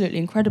absolutely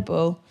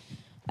incredible.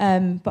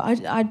 But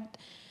I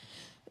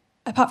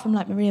apart from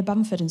like Maria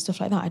Bamford and stuff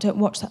like that, I don't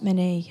watch that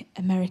many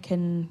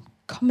American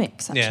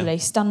comics actually,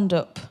 stand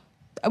up.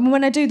 And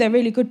when I do, they're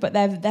really good, but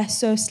they're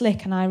so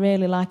slick, and I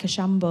really like a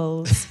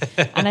shambles.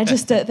 And I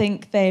just don't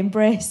think they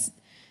embrace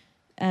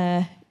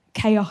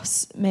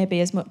chaos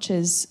maybe as much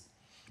as.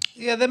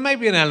 Yeah, there may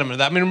be an element of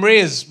that. I mean,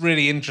 Maria's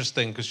really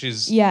interesting because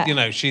she's, you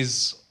know,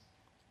 she's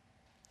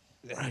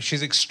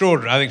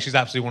extraordinary. I think she's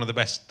absolutely one of the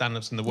best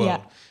stand-ups in the world.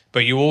 Yeah.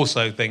 But you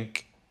also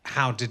think,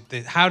 how did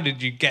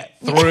you get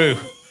through?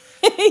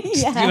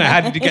 You know,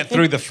 how did you get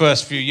through the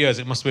first few years?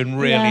 It must have been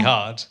really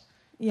hard.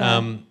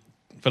 Yeah.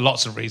 For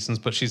lots of reasons,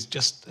 but she's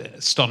just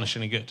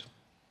astonishingly good.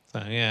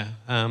 So yeah.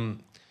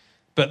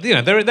 But you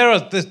know, there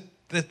are.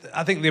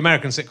 I think the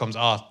American sitcoms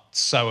are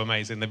so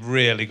amazing. They've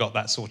really got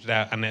that sorted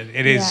out, and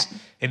it is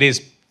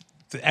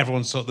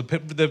everyone's sort of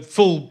the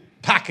full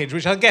package,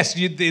 which I guess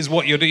is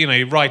what you're doing. You know,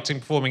 you're writing,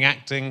 performing,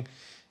 acting,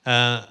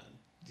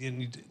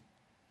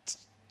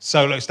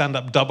 solo,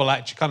 stand-up, double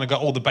act. You kind of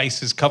got all the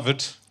bases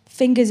covered.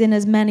 Fingers in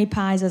as many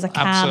pies as I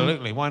can.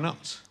 Absolutely. Why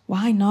not?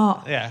 Why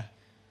not? Yeah.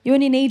 You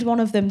only need one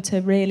of them to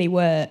really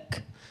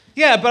work.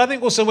 Yeah, but I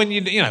think also when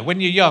you're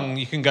young,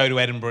 you can go to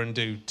Edinburgh and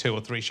do 2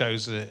 or 3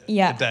 shows a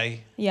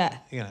day. Yeah.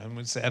 You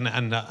know,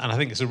 and I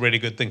think it's a really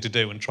good thing to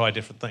do and try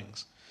different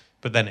things.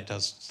 But then it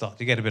does start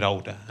to get a bit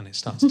older, and it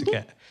starts to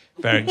get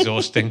very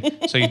exhausting.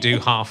 So you do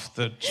half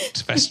the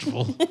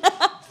festival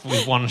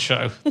with one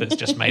show that's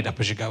just made up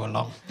as you go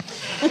along.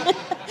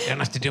 You don't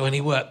have to do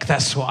any work.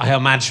 That's what I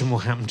imagine will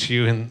happen to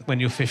you when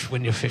you're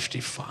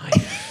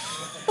 55.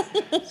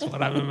 That's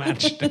what I'm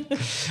imagining.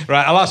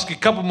 Right, I'll ask you a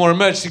couple more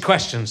emergency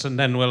questions and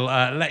then we'll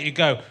let you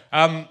go.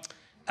 I'll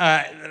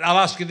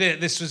ask you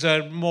this was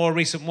a more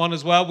recent one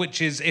as well,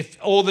 which is if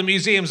all the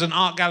museums and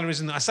art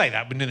galleries, I say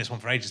that, I've been doing this one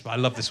for ages, but I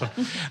love this one.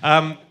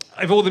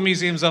 If all the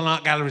museums and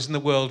art galleries in the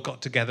world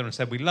got together and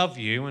said, we love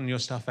you and your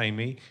stuff,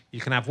 Amy, you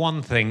can have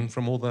one thing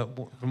from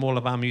all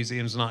of our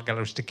museums and art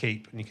galleries to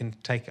keep, and you can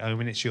take it home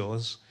and it's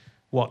yours.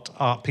 What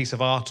piece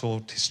of art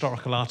or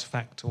historical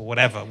artefact or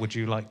whatever would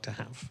you like to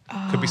have?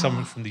 Could be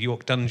something from the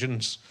York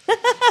Dungeons,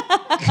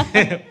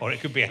 or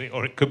it could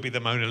be the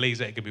Mona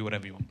Lisa. It could be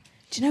whatever you want.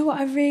 Do you know what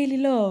I really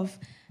love?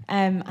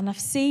 And I've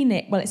seen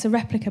it. Well, it's a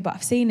replica, but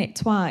I've seen it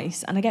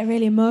twice, and I get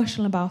really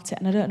emotional about it,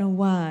 and I don't know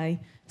why.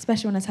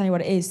 Especially when I tell you what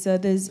it is. So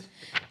there's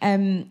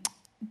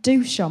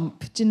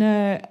Duchamp. Do you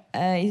know?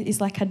 He's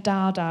like a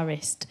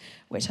Dadaist,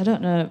 which I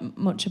don't know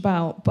much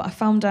about, but I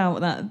found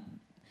out that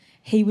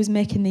he was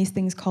making these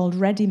things called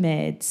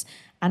ready-mades,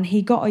 and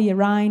he got a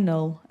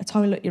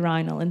toilet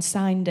urinal, and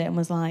signed it and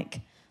was like,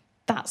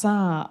 that's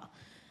art.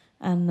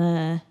 And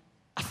I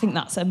think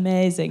that's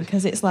amazing,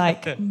 because it's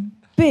like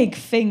big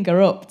finger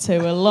up to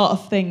a lot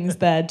of things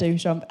there,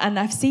 Duchamp. And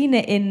I've seen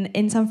it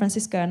in San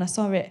Francisco, and I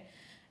saw it,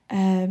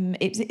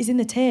 it's in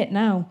the Tate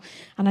now,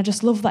 and I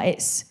just love that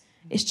it's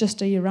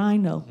just a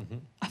urinal. Mm-hmm.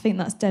 I think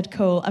that's dead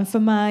cool. And for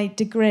my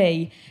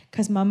degree,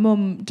 because my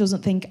mum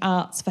doesn't think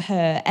art's for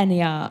her,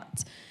 any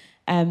art,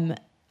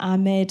 I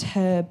made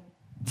her,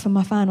 for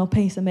my final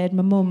piece, I made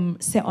my mum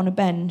sit on a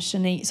bench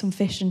and eat some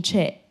fish and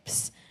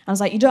chips. I was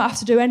like, you don't have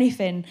to do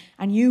anything,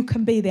 and you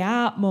can be the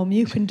art, Mum,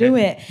 you can do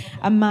it.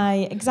 And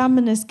my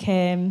examiners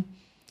came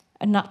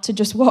and had to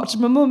just watch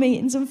my mum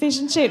eating some fish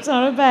and chips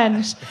on a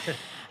bench.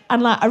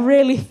 And like, I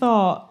really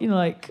thought,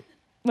 like,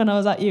 when I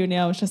was at uni,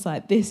 I was just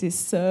like, this is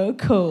so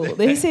cool.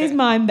 This is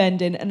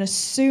mind-bending. And as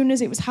soon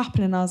as it was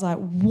happening, I was like,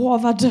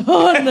 what have I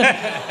done?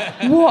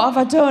 What have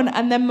I done?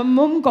 And then my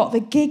mum got the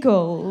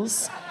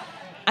giggles,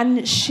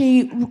 and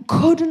she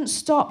couldn't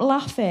stop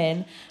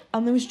laughing.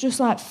 And there was just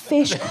like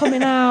fish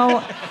coming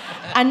out.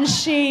 And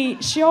she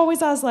always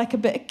has like a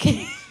bit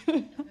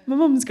of... My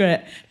mum's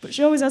great, but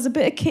she always has a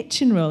bit of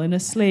kitchen roll in her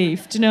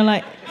sleeve. Do you know,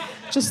 like...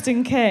 just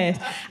in case.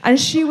 And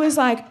she was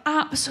like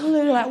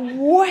absolutely like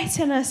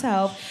wetting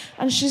herself,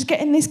 and she's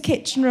getting this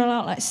kitchen roll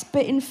out, like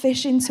spitting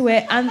fish into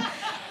it, and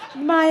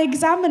my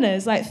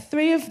examiners, like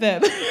 3 of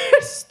them,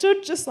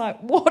 stood just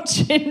like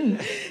watching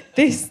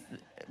this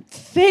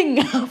thing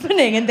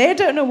happening, and they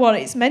don't know what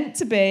it's meant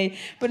to be.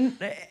 But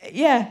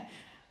yeah,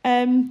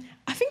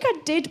 I think I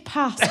did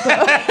pass,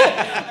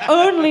 but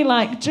only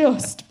like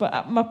just.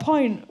 But my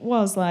point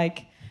was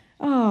like,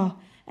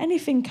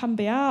 anything can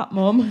be art,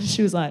 Mum. And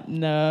she was like,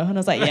 no. And I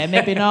was like, yeah,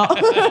 maybe not.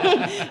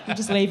 I'll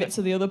just leave it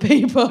to the other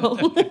people.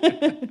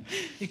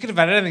 You could have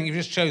had anything. You've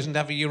just chosen to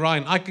have a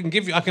urinal. I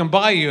can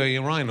buy you a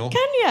urinal.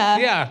 Can you?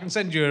 Yeah, I can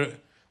send you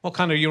what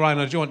kind of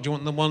urinal do you want? Do you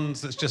want the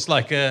ones that's just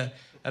like a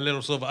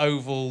little sort of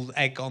oval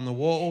egg on the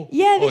wall?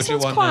 Yeah, this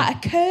one's quite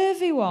a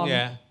curvy one.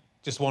 Yeah,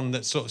 just one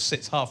that sort of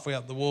sits halfway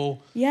up the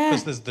wall. Yeah.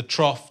 Because there's the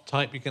trough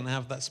type you can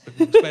have. That's a bit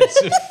more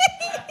expensive.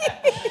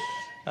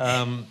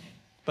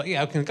 But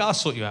yeah, I'll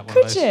sort you out one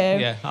Could of those. you?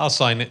 Yeah, I'll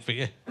sign it for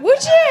you.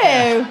 Would you?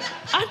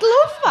 I'd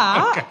love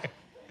that.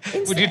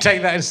 Okay. Would you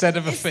take that instead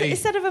of a fee?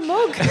 Instead of a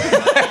mug.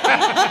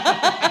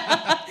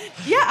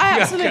 Yeah, I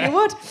absolutely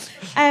would.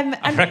 And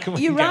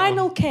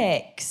urinal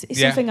cakes is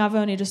something I've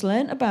only just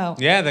learnt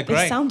about. Yeah, they're great.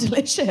 They sound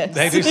delicious.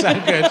 They do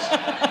sound good.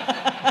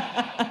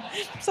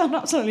 Sound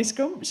absolutely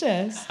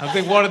scrumptious. I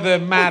think one of the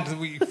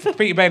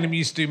Peter Bainham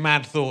used to do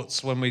Mad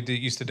Thoughts when we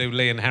used to do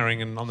Lee and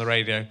Herring on the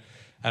radio.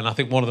 And I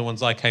think one of the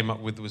ones I came up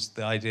with was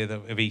the idea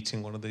of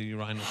eating one of the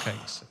urinal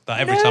cakes.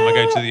 That every time I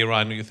go to the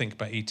urinal, you think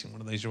about eating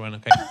one of those urinal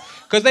cakes.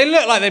 Because they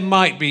look like they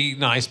might be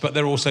nice, but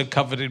they're also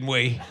covered in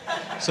wee.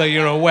 So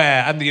you're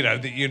aware, and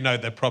that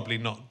they're probably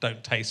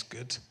don't taste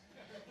good.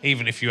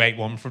 Even if you ate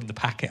one from the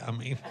packet, I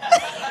mean.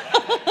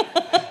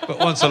 But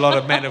once a lot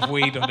of men have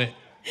weed on it.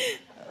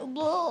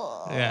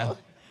 Yeah.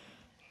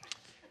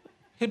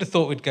 Who'd have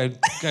thought we'd go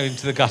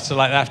into the gutter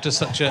like that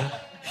after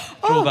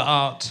all the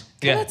art?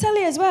 Can I tell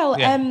you as well?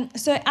 Yeah.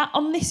 So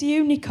on this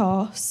uni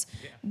course,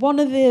 one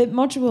of the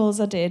modules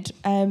I did,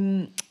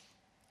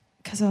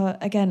 because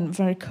again,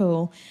 very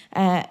cool.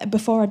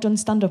 Before I'd done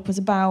stand-up was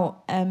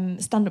about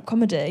stand-up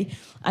comedy,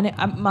 and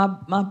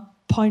my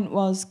point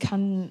was,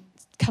 can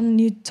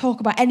you talk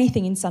about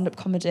anything in stand-up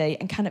comedy,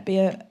 and can it be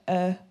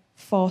a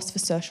force for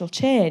social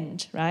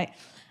change, right?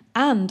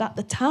 And at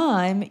the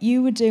time,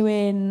 you were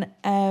doing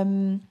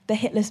the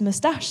Hitler's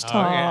Moustache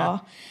tour. Oh, yeah.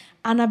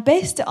 And I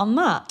based it on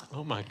that.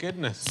 Oh, my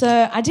goodness.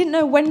 So I didn't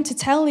know when to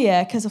tell you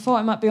because I thought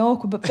it might be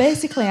awkward. But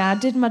basically, I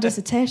did my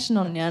dissertation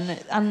on you.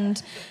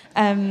 And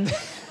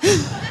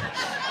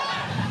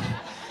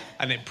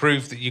it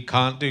proved that you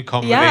can't do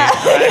comedy.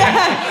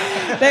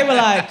 Yeah. They were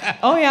like,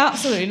 oh, yeah,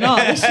 absolutely not.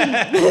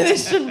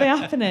 This shouldn't be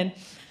happening.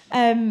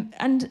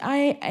 And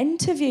I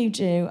interviewed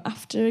you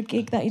after a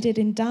gig that you did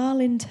in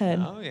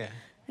Darlington. Oh, yeah.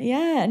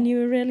 Yeah, and you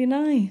were really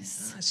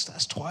nice.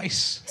 That's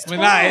twice.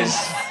 That is...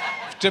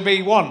 To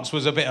be once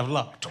was a bit of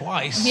luck.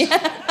 Twice. Yeah.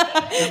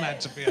 That had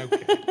to be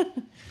okay.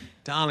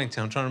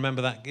 Darlington, I'm trying to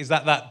remember that. Is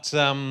that...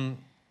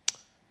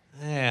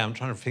 Yeah, I'm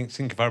trying to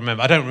think if I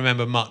remember. I don't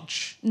remember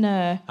much.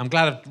 No. I'm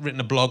glad I've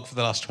written a blog for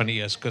the last 20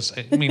 years because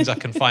it means I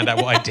can find out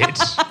what I did.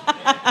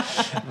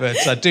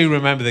 But I do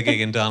remember the gig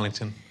in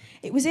Darlington.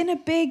 It was in a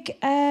big...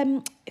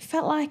 it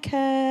felt like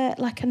a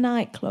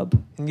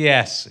nightclub.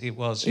 Yes, it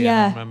was.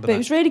 Yeah, I remember that. But it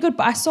was really good.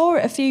 But I saw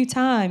it a few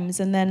times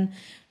and then,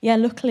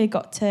 luckily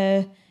got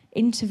to...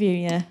 interview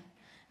you,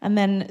 and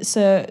then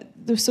so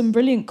there were some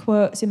brilliant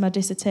quotes in my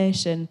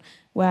dissertation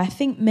where I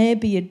think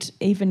maybe you'd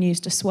even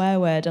used a swear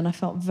word, and I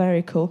felt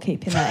very cool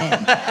keeping that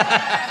in.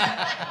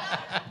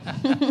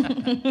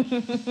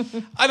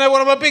 I know,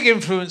 well, I'm a big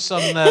influence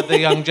on the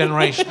young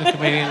generation of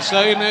comedians, so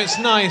it's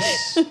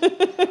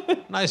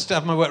nice to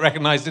have my work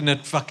recognised in a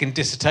fucking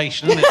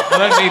dissertation, isn't it?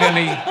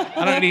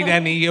 I don't need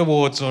any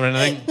awards or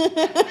anything,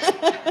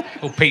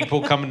 or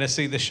people coming to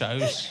see the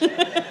shows.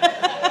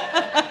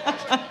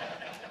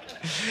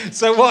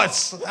 So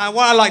what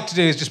I like to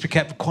do is just be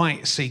kept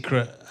quite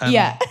secret.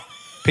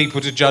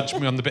 People to judge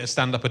me on the bit of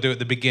stand-up I do at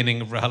the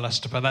beginning of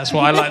RHLSTP. That's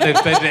what I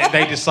like.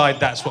 They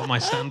decide that's what my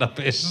stand-up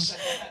is.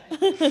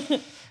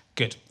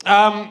 Good.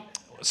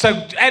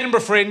 So Edinburgh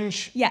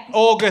Fringe,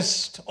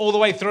 August, all the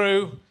way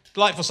through,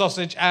 Delightful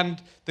Sausage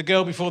and The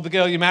Girl Before the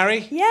Girl You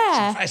Marry.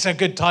 Yeah. It's a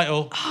good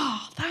title.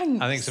 Oh,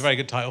 thanks. I think it's a very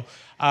good title.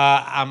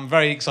 I'm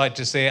very excited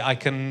to see it. I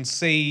can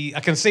see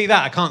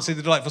that. I can't see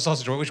the Delightful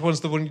Sausage. Which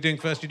one's the one you're doing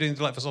first? You're doing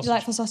Delightful Sausage?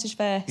 Delightful Sausage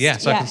first. Yeah,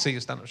 so I can see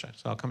your stand-up show.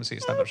 So I'll come and see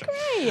your stand-up show.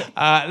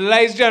 Great.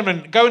 Ladies and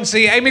gentlemen, go and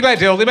see Amy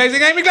Gledhill, the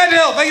amazing Amy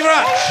Gledhill. Thank you very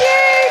much.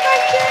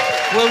 Thank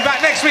you. We'll be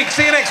back next week.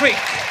 See you next week.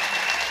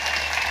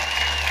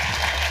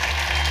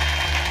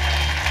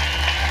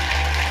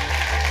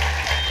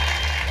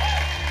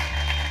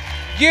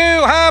 You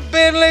have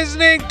been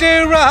listening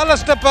to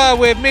RHLSTP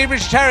with me,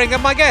 Richard Herring,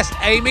 and my guest,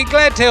 Amy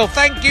Gledhill.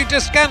 Thank you to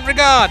Scant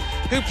Regard,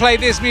 who played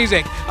this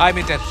music. I'm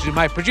indebted to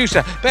my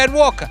producer, Ben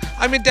Walker.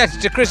 I'm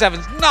indebted to Chris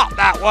Evans, not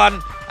that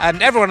one,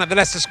 and everyone at the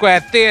Leicester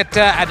Square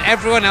Theatre and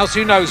everyone else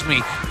who knows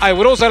me. I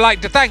would also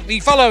like to thank the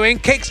following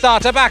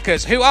Kickstarter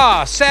backers, who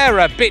are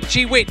Sarah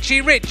Bitchy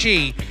Witchy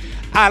Richie,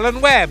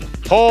 Alan Webb,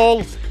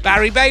 Paul,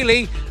 Barry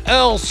Bailey,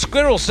 Earl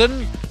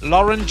Squirrelson,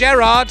 Lauren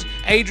Gerard,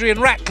 Adrian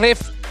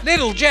Ratcliffe,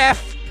 Little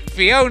Jeff,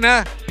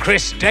 Fiona,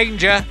 Chris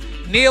Danger,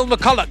 Neil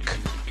McCulloch,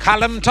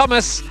 Callum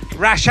Thomas,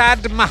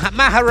 Rashad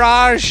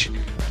Maharaj,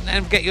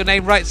 and get your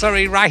name right,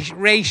 sorry,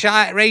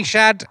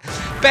 Rashad,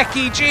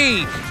 Becky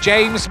G,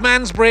 James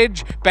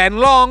Mansbridge, Ben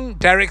Long,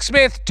 Derek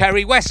Smith,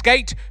 Terry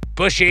Westgate,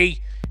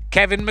 Bushy,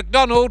 Kevin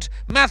McDonald,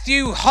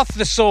 Matthew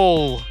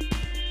Hothesall,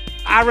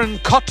 Aaron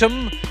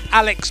Cottam,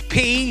 Alex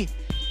P,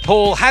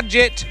 Paul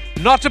Hadgett,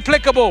 Not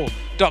Applicable,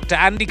 Dr.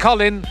 Andy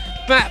Collin,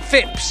 Matt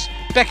Phipps,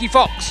 Becky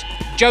Fox,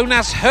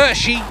 Jonas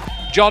Hershey,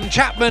 John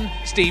Chapman,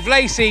 Steve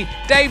Lacey,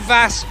 Dave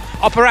Vass,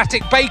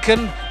 Operatic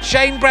Bacon,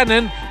 Shane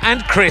Brennan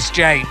and Chris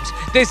James.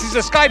 This is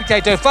a Sky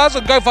Potato Fuzz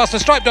and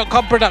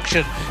GoFasterStripe.com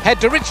production. Head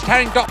to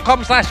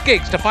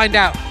richardherring.com/gigs to find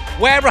out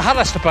where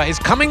RHLSTP is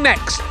coming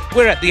next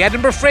We're at the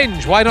Edinburgh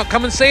Fringe. Why not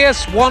come and see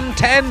us?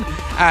 110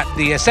 at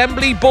the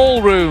Assembly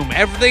Ballroom.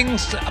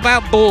 Everything's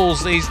about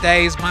balls these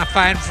days, my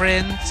fine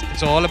friends.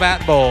 It's all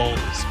about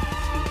balls.